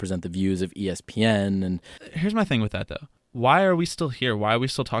not represent the views of ESPN. And Here's my thing with that, though. Why are we still here? Why are we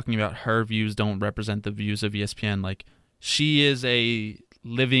still talking about her views don't represent the views of ESPN? She is a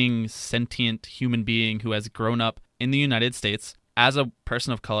living, sentient human being who has grown up in the United States as a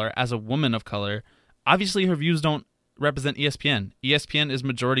person of color, as a woman of color. Obviously, her views don't represent ESPN. ESPN is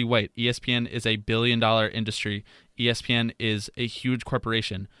majority white. ESPN is a billion-dollar industry. ESPN is a huge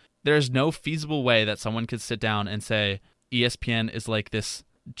corporation. There is no feasible way that someone could sit down and say ESPN is like this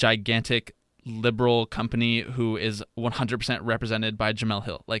gigantic liberal company who is 100% represented by Jamel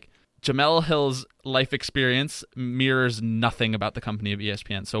Hill. Jamel Hill's life experience mirrors nothing about the company of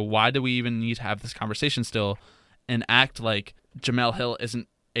ESPN. So why do we even need to have this conversation still and act like Jamel Hill isn't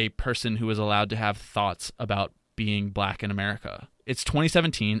a person who is allowed to have thoughts about being black in America? It's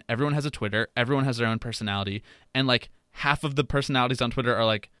 2017. Everyone has a Twitter. Everyone has their own personality. And half of the personalities on Twitter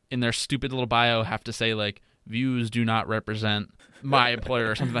are in their stupid little bio have to say views do not represent my employer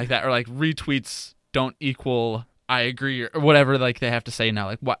or something like that, or retweets don't equal I agree or whatever they have to say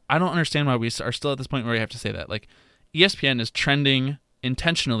now. What? I don't understand why we are still at this point where we have to say that. ESPN is trending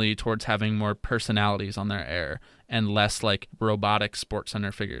intentionally towards having more personalities on their air and less robotic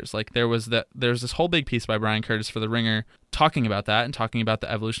SportsCenter figures. There's this whole big piece by Brian Curtis for The Ringer talking about that and talking about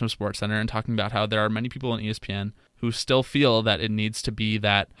the evolution of SportsCenter and talking about how there are many people on ESPN who still feel that it needs to be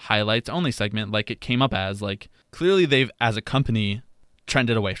that highlights only segment it came up as. Clearly they've, as a company,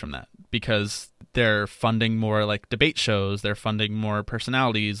 trended away from that because they're funding more debate shows, they're funding more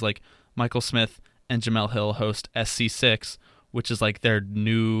personalities. Michael Smith and Jamel Hill host SC6, which is their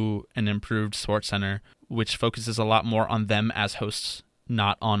new and improved SportsCenter, which focuses a lot more on them as hosts,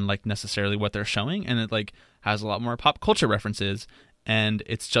 not on necessarily what they're showing, and it has a lot more pop culture references, and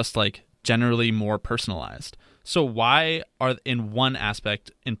it's just generally more personalized. So why are, in one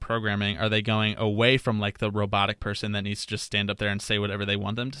aspect in programming, are they going away from the robotic person that needs to just stand up there and say whatever they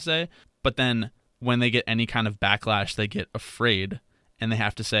want them to say? But then when they get any kind of backlash, they get afraid and they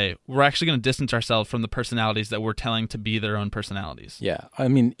have to say, we're actually going to distance ourselves from the personalities that we're telling to be their own personalities. Yeah. I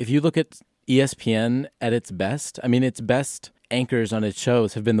mean, if you look at ESPN at its best, its best anchors on its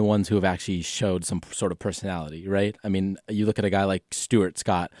shows have been the ones who have actually showed some sort of personality, right? I mean, you look at a guy like Stuart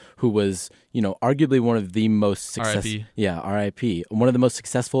Scott, who was, arguably one of the most successful. R.I.P. Yeah, R.I.P. One of the most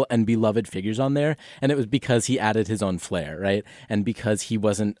successful and beloved figures on there, and it was because he added his own flair, right? And because he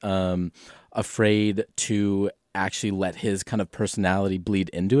wasn't afraid to actually let his kind of personality bleed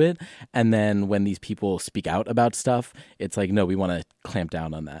into it. And then when these people speak out about stuff, it's no, we want to clamp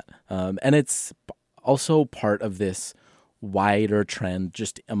down on that. And it's also part of this wider trend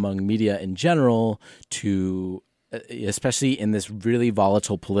just among media in general to, especially in this really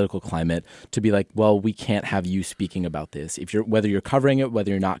volatile political climate, to be well, we can't have you speaking about this. Whether you're covering it, whether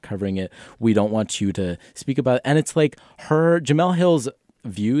you're not covering it, we don't want you to speak about it. And it's Jamel Hill's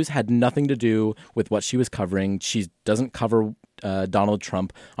views had nothing to do with what she was covering. She doesn't cover Donald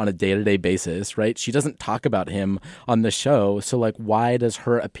Trump on a day-to-day basis, right? She doesn't talk about him on the show. So why does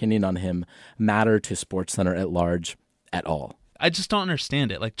her opinion on him matter to SportsCenter at large at all? I just don't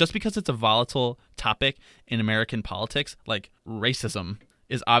understand it. Just because it's a volatile topic in American politics, racism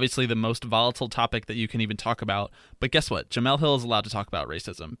is obviously the most volatile topic that you can even talk about. But guess what? Jamel Hill is allowed to talk about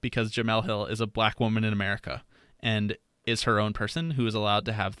racism because Jamel Hill is a black woman in America and is her own person who is allowed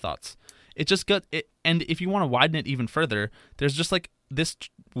to have thoughts. It just got it. And if you want to widen it even further, there's just this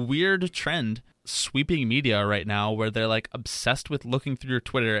weird trend sweeping media right now where they're obsessed with looking through your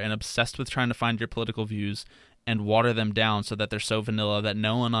Twitter and obsessed with trying to find your political views and water them down so that they're so vanilla that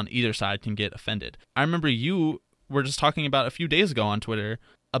no one on either side can get offended. I remember you were just talking about a few days ago on Twitter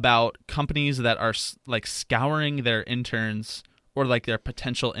about companies that are scouring their interns or their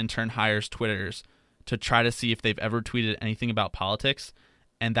potential intern hires Twitters to try to see if they've ever tweeted anything about politics.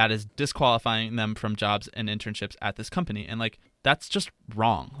 and that is disqualifying them from jobs and internships at this company. And like, that's just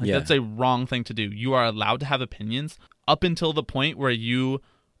wrong. Like, Yeah. that's a wrong thing to do. You are allowed to have opinions up until the point where you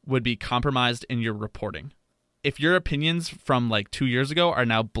would be compromised in your reporting. If your opinions from like 2 years ago are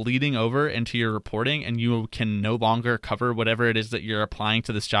now bleeding over into your reporting and you can no longer cover whatever it is that you're applying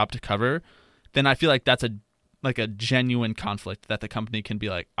to this job to cover, then I feel like that's a genuine conflict that the company can be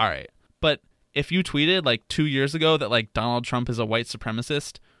like, all right. But if you tweeted like 2 years ago that like Donald Trump is a white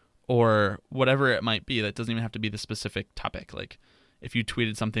supremacist or whatever it might be, that doesn't even have to be the specific topic. Like if you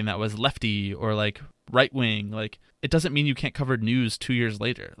tweeted something that was lefty or like right wing, like it doesn't mean you can't cover news 2 years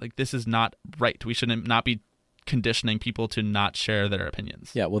later. Like this is not right. We shouldn't not be conditioning people to not share their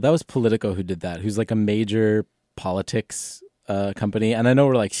opinions. Yeah, well, that was Politico who did that, who's like a major politics company. And I know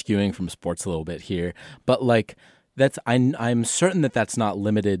we're like skewing from sports a little bit here, but like that's I'm certain that that's not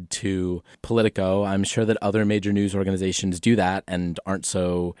limited to Politico. I'm sure that other major news organizations do that and aren't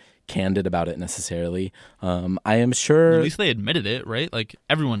so candid about it necessarily. I am sure At least they admitted it, right? Like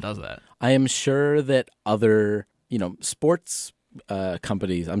everyone does that. I am sure that other, sports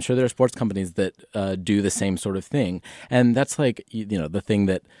companies, I'm sure there are sports companies that do the same sort of thing. And that's like, the thing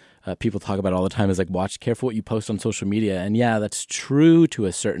that people talk about all the time is like, watch careful what you post on social media. And yeah, that's true to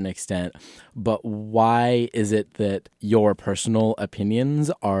a certain extent. But why is it that your personal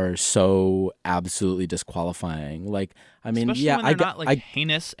opinions are so absolutely disqualifying? Like, I mean, Especially yeah, when they're not like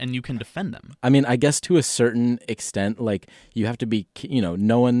heinous and you can defend them. I mean, I guess to a certain extent, like you have to be,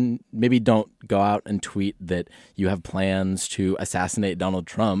 no one, maybe don't go out and tweet that you have plans to assassinate Donald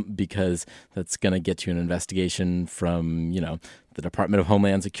Trump because that's going to get you an investigation from, the Department of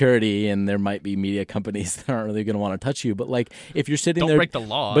Homeland Security, and there might be media companies that aren't really going to want to touch you. But like, if you're sitting Don't there, break the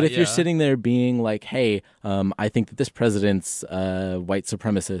law. But if yeah. you're sitting there being like, hey, I think that this president's white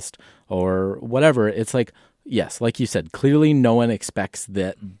supremacist or whatever, it's like, yes, like you said, clearly no one expects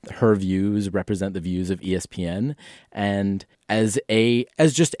that her views represent the views of ESPN. And as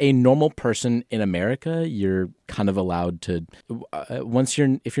just a normal person in America, you're kind of allowed to,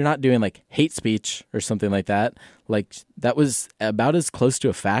 if you're not doing like hate speech or something like that, like that was about as close to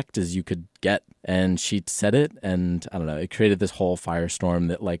a fact as you could get. And she said it, and I don't know, it created this whole firestorm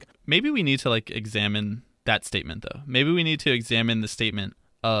that like. Maybe we need to like examine that statement though. Maybe we need to examine the statement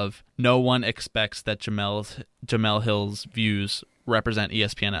of no one expects that Jamel Hill's views represent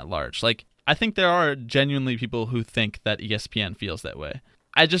ESPN at large. Like, I think there are genuinely people who think that ESPN feels that way.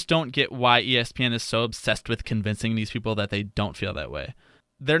 I just don't get why ESPN is so obsessed with convincing these people that they don't feel that way.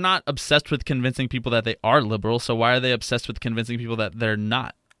 They're not obsessed with convincing people that they are liberal, so why are they obsessed with convincing people that they're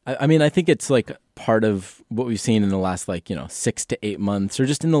not? I mean, I think it's like part of what we've seen in the last 6 to 8 months, or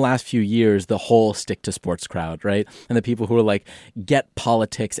just in the last few years, the whole stick to sports crowd, right? And the people who are like, get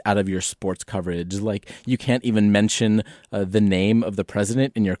politics out of your sports coverage. Like, you can't even mention the name of the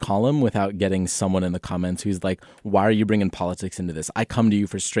president in your column without getting someone in the comments who's like, why are you bringing politics into this? I come to you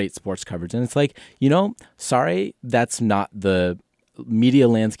for straight sports coverage. And it's like, sorry, that's not the media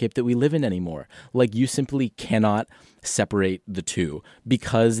landscape that we live in anymore. Like, you simply cannot separate the two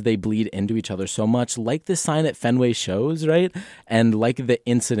because they bleed into each other so much, like the sign at Fenway shows, right? And like the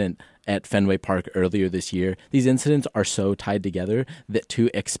incident at Fenway Park earlier this year, these incidents are so tied together that to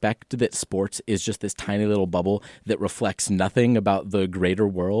expect that sports is just this tiny little bubble that reflects nothing about the greater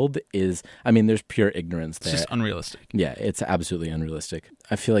world is, I mean, there's pure ignorance there. It's just unrealistic. Yeah, it's absolutely unrealistic.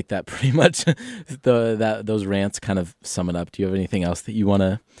 I feel like that pretty much, those rants kind of sum it up. Do you have anything else that you want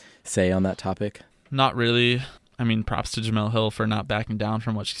to say on that topic? Not really. I mean, props to Jamel Hill for not backing down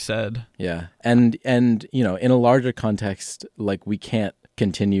from what she said. Yeah. And in a larger context, like, we can't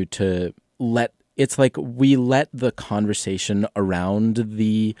continue to it's like we let the conversation around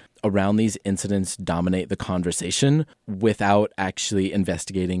these incidents dominate the conversation without actually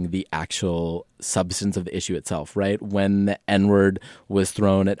investigating the actual substance of the issue itself, right? When the N-word was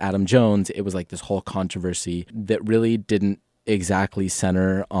thrown at Adam Jones, it was like this whole controversy that really didn't exactly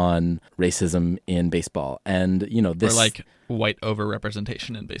center on racism in baseball. And, this... Or like white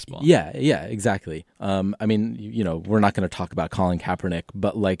overrepresentation in baseball. Yeah, exactly. I mean, we're not going to talk about Colin Kaepernick,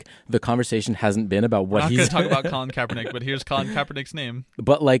 but like the conversation hasn't been about what he's... We're not going to talk about Colin Kaepernick, but here's Colin Kaepernick's name.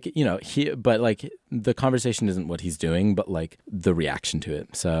 But like, the conversation isn't what he's doing, but like the reaction to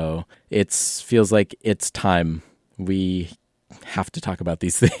it. So feels like it's time we have to talk about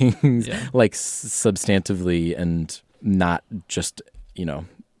these things like substantively and not just,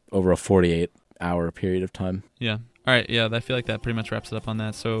 over a 48-hour period of time. Yeah. All right. Yeah, I feel like that pretty much wraps it up on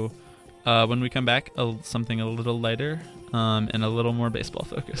that. So when we come back, something a little lighter and a little more baseball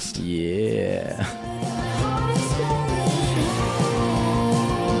focused. Yeah.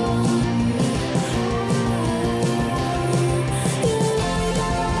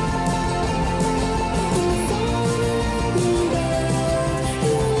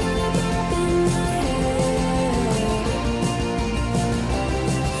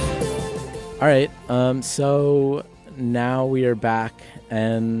 All right. So now we are back,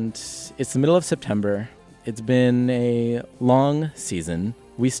 and it's the middle of September. It's been a long season.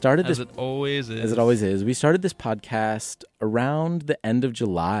 We started As this it always is. as it always is. We started this podcast around the end of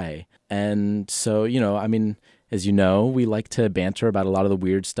July, and so I mean, as you know, we like to banter about a lot of the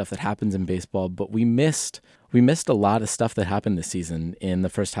weird stuff that happens in baseball, but we missed a lot of stuff that happened this season in the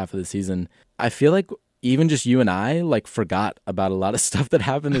first half of the season. I feel like even just you and I forgot about a lot of stuff that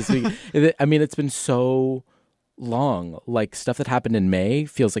happened this week. I mean, it's been so long. Like, stuff that happened in May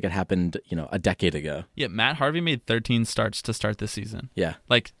feels like it happened, a decade ago. Yeah, Matt Harvey made 13 starts to start this season. Yeah.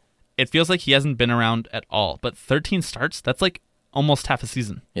 Like, it feels like he hasn't been around at all. But 13 starts, that's like almost half a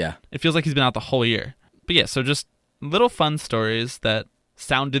season. Yeah. It feels like he's been out the whole year. But yeah, so just little fun stories that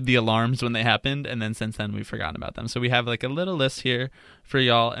sounded the alarms when they happened, and then since then we've forgotten about them. So we have like a little list here for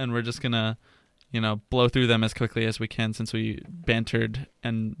y'all, and we're just gonna blow through them as quickly as we can, since we bantered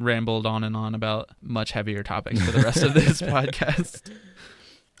and rambled on and on about much heavier topics for the rest of this podcast.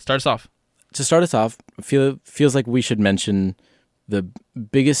 To start us off, feels like we should mention the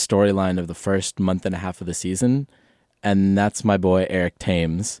biggest storyline of the first month and a half of the season, and that's my boy Eric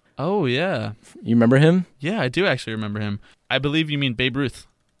Thames. Oh yeah, You remember him? yeah, I do actually remember him. I believe you mean Babe Ruth.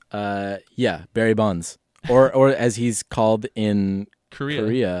 Yeah, Barry Bonds, or as he's called in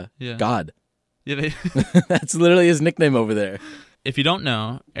Korea, Yeah. God. Yeah, That's literally his nickname over there. if you don't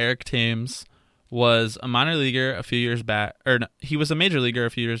know, Eric Thames was a minor leaguer a few years back, or no, he was a major leaguer a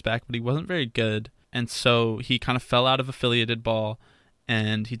few years back, but he wasn't very good, and so he kind of fell out of affiliated ball,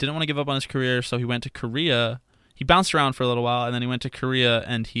 and he didn't want to give up on his career, so he went to Korea. He bounced around for a little while, and then he went to Korea,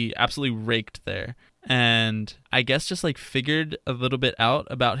 and he absolutely raked there. And I guess just figured a little bit out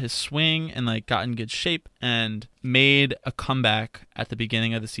about his swing and got in good shape and made a comeback at the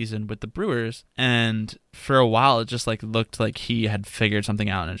beginning of the season with the Brewers. And for a while, it just looked like he had figured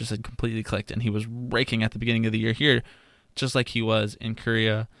something out, and it just had completely clicked. And he was raking at the beginning of the year here, just like he was in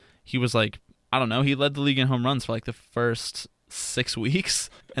Korea. He was I don't know, he led the league in home runs for the first 6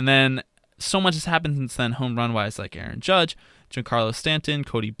 weeks. And then so much has happened since then, home run wise, like Aaron Judge, Giancarlo Stanton,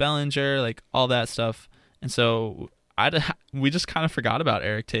 Cody Bellinger, all that stuff. And so we just kind of forgot about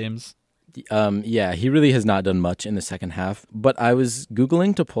Eric Thames. Yeah, he really has not done much in the second half, but I was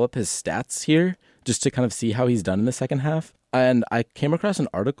Googling to pull up his stats here just to kind of see how he's done in the second half. And I came across an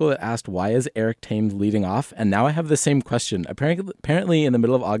article that asked, why is Eric Thames leading off? And now I have the same question. Apparently in the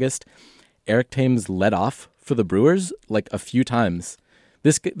middle of August, Eric Thames led off for the Brewers a few times.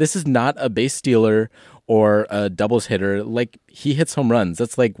 This is not a base stealer or a doubles hitter. He hits home runs.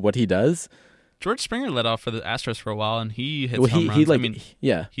 That's what he does. George Springer led off for the Astros for a while, and he hits home runs.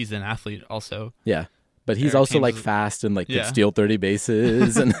 Yeah. He's an athlete also. Yeah. But he's Eric also Thames fast and yeah. could steal 30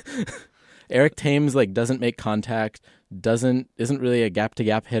 bases. And Eric Thames doesn't make contact, isn't really a gap to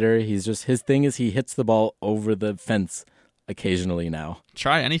gap hitter. He's just, his thing is he hits the ball over the fence occasionally now.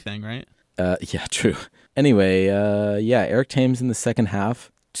 Try anything, right? Yeah, true. Anyway, Eric Thames in the second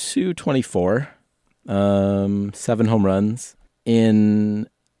half, 224, 7 home runs. In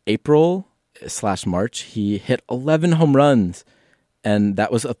April/March, he hit 11 home runs, and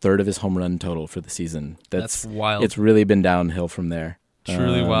that was a third of his home run total for the season. That's wild. It's really been downhill from there.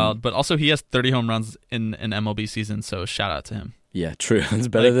 Truly wild. But also, he has 30 home runs in an MLB season, so shout out to him. Yeah, true. It's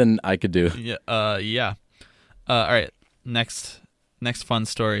better than I could do. Yeah. Yeah. All right. Next fun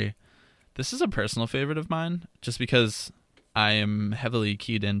story. This is a personal favorite of mine, just because I am heavily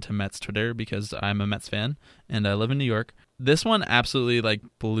keyed into Mets Twitter because I'm a Mets fan and I live in New York. This one absolutely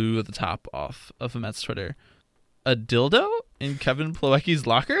blew the top off of Mets Twitter. A dildo in Kevin Plawecki's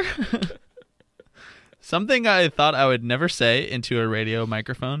locker? Something I thought I would never say into a radio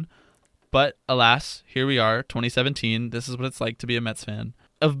microphone, but alas, here we are, 2017. This is what it's like to be a Mets fan.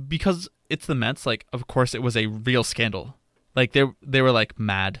 Because it's the Mets, of course it was a real scandal. They were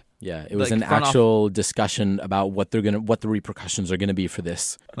mad. Yeah, it was an actual discussion about what the repercussions are gonna be for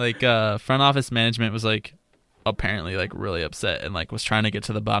this. Front office management was apparently really upset and was trying to get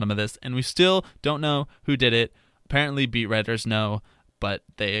to the bottom of this, and we still don't know who did it. Apparently beat writers know, but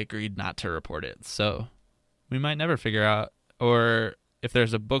they agreed not to report it. So we might never figure out, or if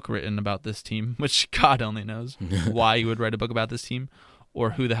there's a book written about this team, which God only knows why you would write a book about this team,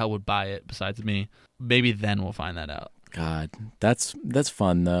 or who the hell would buy it besides me. Maybe then we'll find that out. God, that's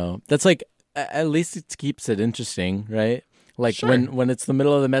fun though. That's at least it keeps it interesting, right? Sure. when it's the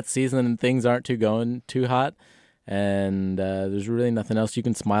middle of the Mets season and things aren't going too hot, and there's really nothing else you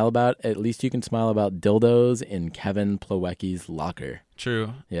can smile about. At least you can smile about dildos in Kevin Plawecki's locker.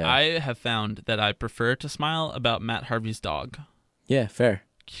 True. Yeah. I have found that I prefer to smile about Matt Harvey's dog. Yeah, fair.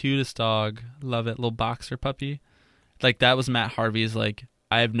 Cutest dog. Love it. Little boxer puppy. That was Matt Harvey's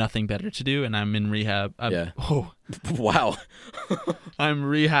I have nothing better to do, and I'm in rehab. Yeah. Oh, Wow. I'm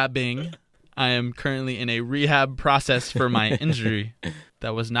rehabbing. I am currently in a rehab process for my injury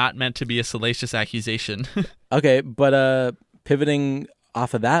that was not meant to be a salacious accusation. Okay, but pivoting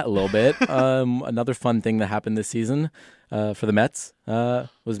off of that a little bit, another fun thing that happened this season for the Mets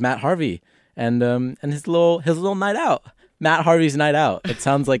was Matt Harvey and his little night out. Matt Harvey's night out. It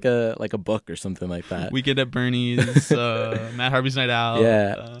sounds like a book or something like that. Weekend at Bernie's, Matt Harvey's night out.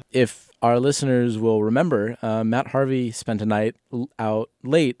 Yeah. If our listeners will remember, Matt Harvey spent a night out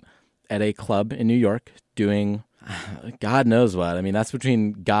late at a club in New York doing God knows what. I mean, that's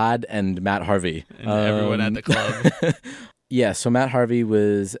between God and Matt Harvey. And everyone at the club. Yeah, so Matt Harvey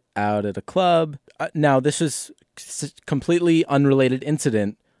was out at a club. Now, this is completely unrelated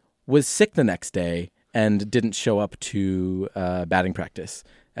incident, was sick the next day and didn't show up to batting practice,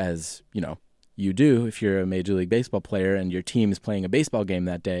 as, you do if you're a Major League Baseball player and your team is playing a baseball game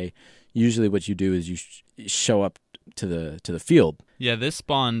that day. Usually what you do is you show up to the field. Yeah, this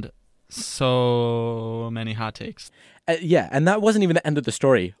spawned so many hot takes. Yeah, and that wasn't even the end of the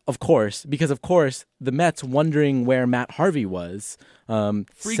story, of course, because, of course, the Mets, wondering where Matt Harvey was,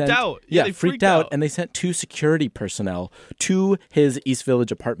 Freaked out. Yeah, they freaked out, and they sent 2 security personnel to his East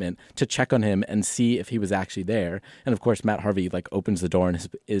Village apartment to check on him and see if he was actually there. And, of course, Matt Harvey, opens the door in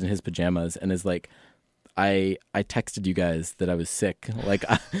his pajamas and is like, I texted you guys that I was sick.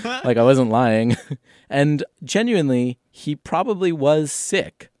 I wasn't lying. And genuinely, he probably was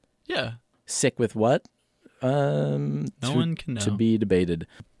sick. Yeah. Sick with what? No one can know. To be debated.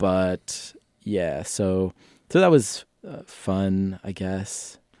 But yeah, so that was fun, I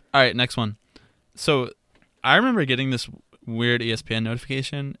guess. All right, next one. So I remember getting this weird ESPN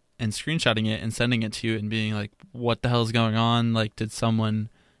notification and screenshotting it and sending it to you and being like, what the hell is going on? Did someone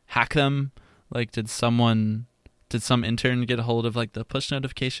hack them? Did some intern get a hold of the push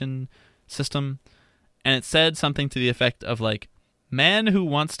notification system? And it said something to the effect of man who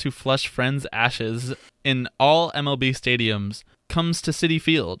wants to flush friend's ashes in all MLB stadiums comes to Citi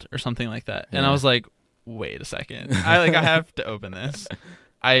Field or something like that. Yeah. And I was like, wait a second. I have to open this.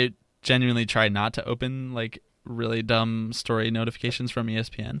 I genuinely tried not to open really dumb story notifications from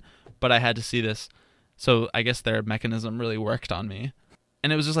ESPN, but I had to see this. So I guess their mechanism really worked on me.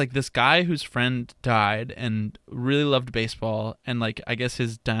 And it was just this guy whose friend died and really loved baseball, and I guess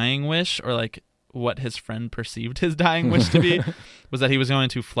his dying wish, or what his friend perceived his dying wish to be, was that he was going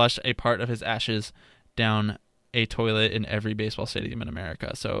to flush a part of his ashes down a toilet in every baseball stadium in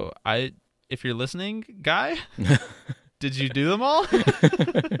America. So if you're listening, guy, did you do them all?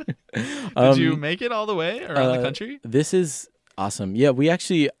 Did you make it all the way around the country? This is awesome. Yeah,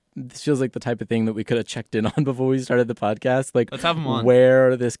 this feels like the type of thing that we could have checked in on before we started the podcast. Let's have him on.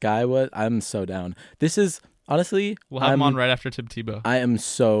 Where this guy was. I'm so down. This is, honestly, we'll have him on right after Tim Tebow. I am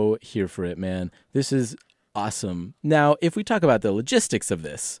so here for it, man. This is awesome. Now, if we talk about the logistics of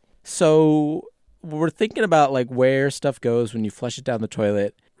this, so we're thinking about where stuff goes when you flush it down the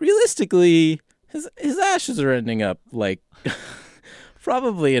toilet. Realistically, his ashes are ending up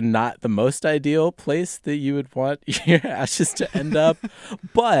probably in not the most ideal place that you would want your ashes to end up.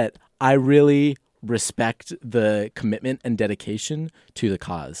 But I really respect the commitment and dedication to the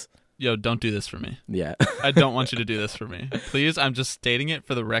cause. Yo, don't do this for me. Yeah. I don't want you to do this for me. Please, I'm just stating it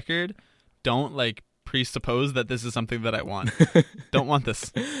for the record. Don't presuppose that this is something that I want. Don't want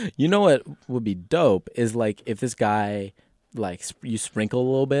this. You know what would be dope is if this guy you sprinkle a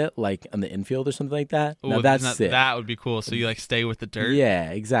little bit on the infield or something like that. Ooh, now that's sick. That would be cool. So you stay with the dirt.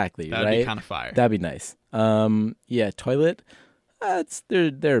 Yeah, exactly. That would be kind of fire. That'd be nice. Yeah, toilet.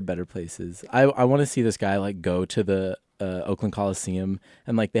 There are better places. I want to see this guy go to the Oakland Coliseum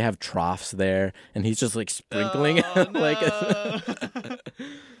and they have troughs there and he's just sprinkling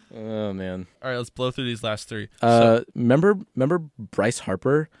Oh man. All right, let's blow through these last 3. Remember Bryce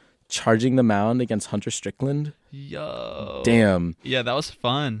Harper charging the mound against Hunter Strickland? Yo. Damn. Yeah, that was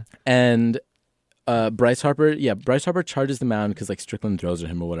fun. And Bryce Harper charges the mound because Strickland throws at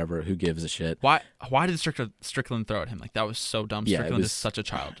him or whatever. Who gives a shit? Why did Strickland throw at him? That was so dumb. Yeah, Strickland is such a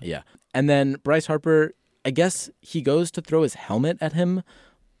child. Yeah. And then Bryce Harper, I guess he goes to throw his helmet at him,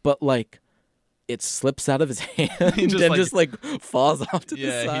 but it slips out of his hand and just falls off to the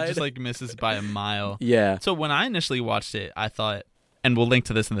side. Yeah, he just misses by a mile. Yeah. So when I initially watched it, I thought, and we'll link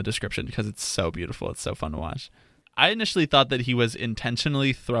to this in the description because it's so beautiful. It's so fun to watch. I initially thought that he was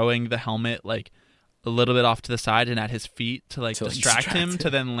intentionally throwing the helmet a little bit off to the side and at his feet to distract him to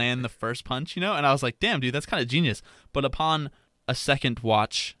then land the first punch, And I was like, damn, dude, that's kind of genius. But upon a second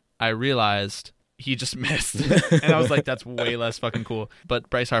watch, I realized he just missed. And I was like, that's way less fucking cool. But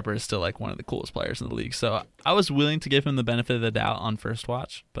Bryce Harper is still like one of the coolest players in the league. So I was willing to give him the benefit of the doubt on first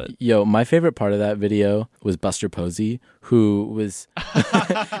watch. But Yo, my favorite part of that video was Buster Posey, who was,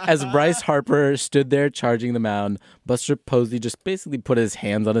 as Bryce Harper stood there charging the mound, Buster Posey just basically put his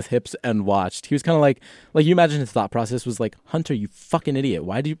hands on his hips and watched. He was kind of like you imagine his thought process was like, Hunter, you fucking idiot.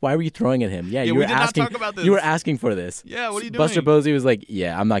 Why were you throwing at him? Yeah, you we were did not asking. talk about this. You were asking for this. Yeah, what are you doing? Buster Posey was like,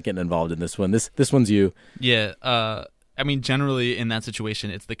 yeah, I'm not getting involved in this one. This one's you. Yeah, I mean, generally in that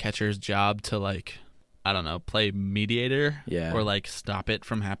situation, it's the catcher's job to like, I don't know, play mediator, Yeah. or like stop it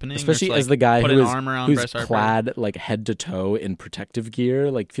from happening. Especially or to, as the guy put who an is arm around who's Bryce Harper. clad like head to toe in protective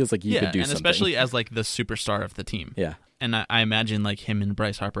gear, like feels like you could do and something. especially as like the superstar of the team. Yeah. And I imagine like him and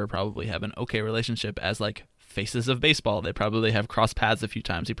Bryce Harper probably have an okay relationship as like faces of baseball. They probably have crossed paths a few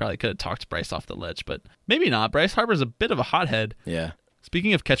times. He probably could have talked Bryce off the ledge, but maybe not. Bryce Harper's a bit of a hothead. Yeah.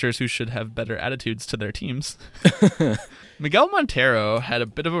 Speaking of catchers who should have better attitudes to their teams, Miguel Montero had a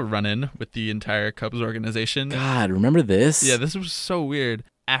bit of a run-in with the entire Cubs organization. God, remember this? Yeah, this was so weird.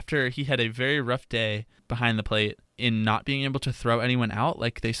 After he had a very rough day behind the plate in not being able to throw anyone out,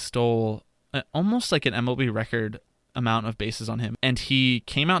 like they stole almost like an MLB record amount of bases on him. And he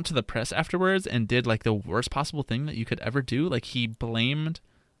came out to the press afterwards and did like the worst possible thing that you could ever do. Like he blamed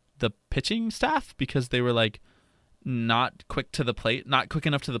the pitching staff because they were like not quick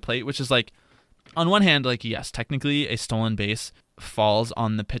enough to the plate, which is like, on one hand, like, yes, technically a stolen base falls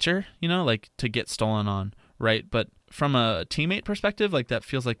on the pitcher, like to get stolen on, right? But from a teammate perspective, like that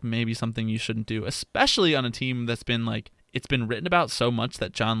feels like maybe something you shouldn't do, especially on a team that's been like, it's been written about so much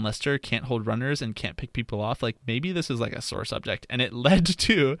that John Lester can't hold runners and can't pick people off. Like maybe this is like a sore subject, and it led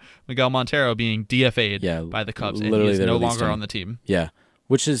to Miguel Montero being DFA'd by the Cubs, and he is no longer on the team. Yeah,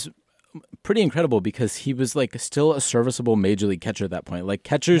 which is pretty incredible because he was like still a serviceable major league catcher at that point. Like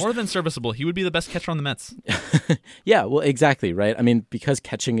catchers, more than serviceable, he would be the best catcher on the Mets. Yeah, well, exactly, right? I mean, because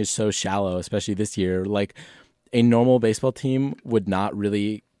catching is so shallow, especially this year, like a normal baseball team could not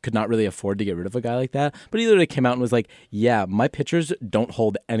really afford to get rid of a guy like that. But he literally came out and was like, yeah, my pitchers don't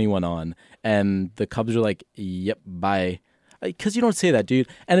hold anyone on. And the Cubs are like, yep, bye. Because you don't say that, dude.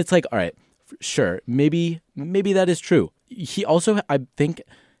 And it's like, all right, sure, maybe that is true. He also, I think,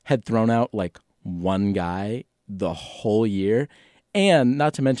 had thrown out like one guy the whole year. And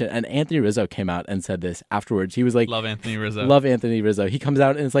not to mention, and Anthony Rizzo came out and said this afterwards. He was like, Love Anthony Rizzo. Love Anthony Rizzo. He comes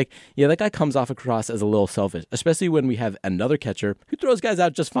out and it's like, yeah, that guy comes off across as a little selfish, especially when we have another catcher who throws guys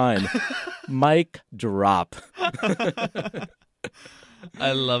out just fine. Mic drop.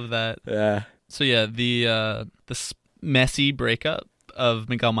 I love that. Yeah. So yeah, the messy breakup of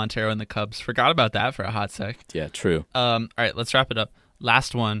Miguel Montero and the Cubs. Forgot about that for a hot sec. Yeah, true. All right, let's wrap it up.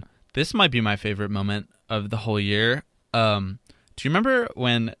 Last one. This might be my favorite moment of the whole year. Do you remember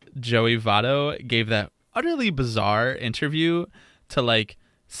when Joey Votto gave that utterly bizarre interview to like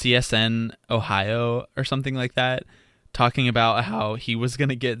CSN Ohio or something like that, talking about how he was going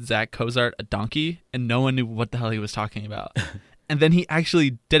to get Zach Cozart a donkey and no one knew what the hell he was talking about? And then he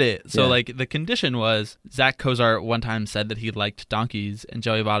actually did it. So like the condition was Zach Cozart one time said that he liked donkeys, and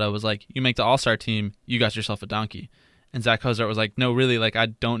Joey Votto was like, you make the All-Star team, you got yourself a donkey. And Zach Cozart was like, no, really, like I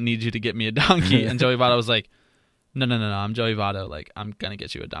don't need you to get me a donkey. And Joey Votto was like, no, I'm Joey Votto. Like, I'm going to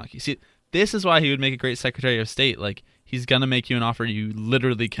get you a donkey. See, this is why he would make a great Secretary of State. Like, he's going to make you an offer you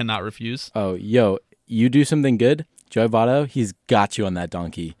literally cannot refuse. Oh, yo, you do something good, Joey Votto, he's got you on that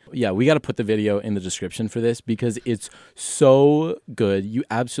donkey. Yeah, we got to put the video in the description for this because it's so good. You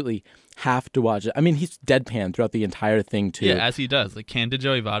absolutely have to watch it. I mean, he's deadpan throughout the entire thing, too. Yeah, as he does. Like, candid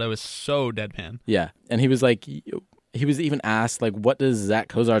Joey Votto is so deadpan. Yeah, and he was like... He was even asked, like, what does Zach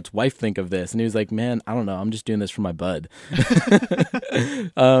Cozart's wife think of this? And he was like, man, I don't know. I'm just doing this for my bud. Joey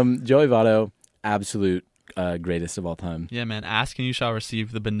Votto, absolute greatest of all time. Yeah, man. Ask and you shall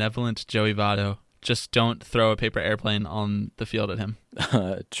receive, the benevolent Joey Votto. Just don't throw a paper airplane on the field at him.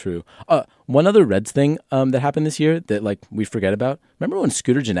 True. One other Reds thing that happened this year that, like, we forget about. Remember when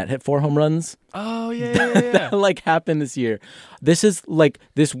Scooter Gennett hit 4 home runs? Oh, yeah. That, like, happened this year. This is, like,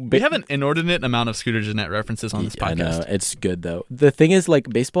 this... We have an inordinate amount of Scooter Gennett references on this podcast. I know. It's good, though. The thing is, like,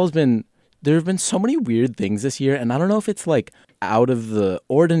 baseball's been... There have been so many weird things this year, and I don't know if it's, like, out of the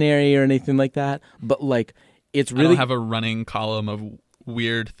ordinary or anything like that, but, like, it's really... I don't have a running column of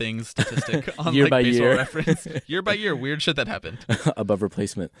weird things statistic on year like by baseball year. reference. Year by year, weird shit that happened. Above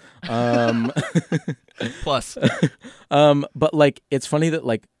replacement. Plus. But, like, it's funny that,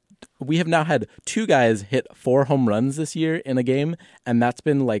 like, we have now had 2 guys hit 4 home runs this year in a game, and that's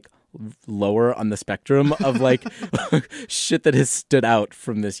been, like, lower on the spectrum of, like, shit that has stood out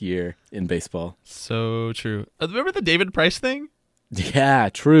from this year in baseball. So true. Remember the David Price thing? Yeah,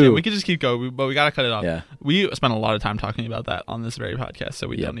 true. Yeah, we could just keep going, but we got to cut it off. Yeah. We spent a lot of time talking about that on this very podcast, so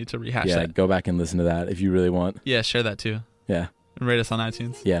we Yep. don't need to rehash Yeah, that. go back and listen to that if you really want. Yeah, share that too. Yeah. And rate us on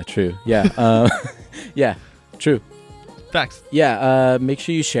iTunes. Yeah, true. Yeah. Yeah, true. Facts. Yeah, make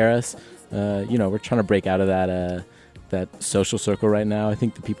sure you share us. We're trying to break out of that social circle right now. I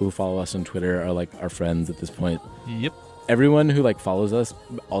think the people who follow us on Twitter are like our friends at this point. Yep. Everyone who like follows us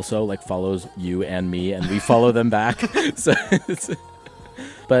also like follows you and me, and we follow them back. So,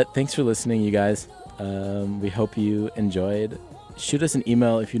 but thanks for listening, you guys. We hope you enjoyed. Shoot us an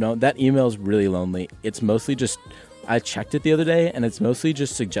email if you don't. That email is really lonely. It's mostly just, I checked it the other day, and it's mostly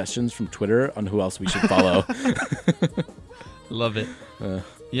just suggestions from Twitter on who else we should follow. Love it.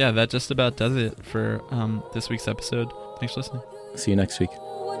 Yeah, that just about does it for this week's episode. Thanks for listening. See you next week.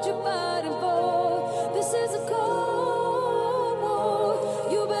 What you fighting for? This is a cold war.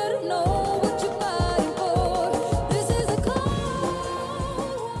 You better know what you're fighting for. This is a cold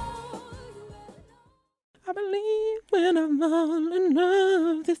war. I believe when I'm all in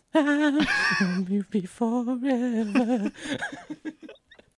love this time, we'll be forever.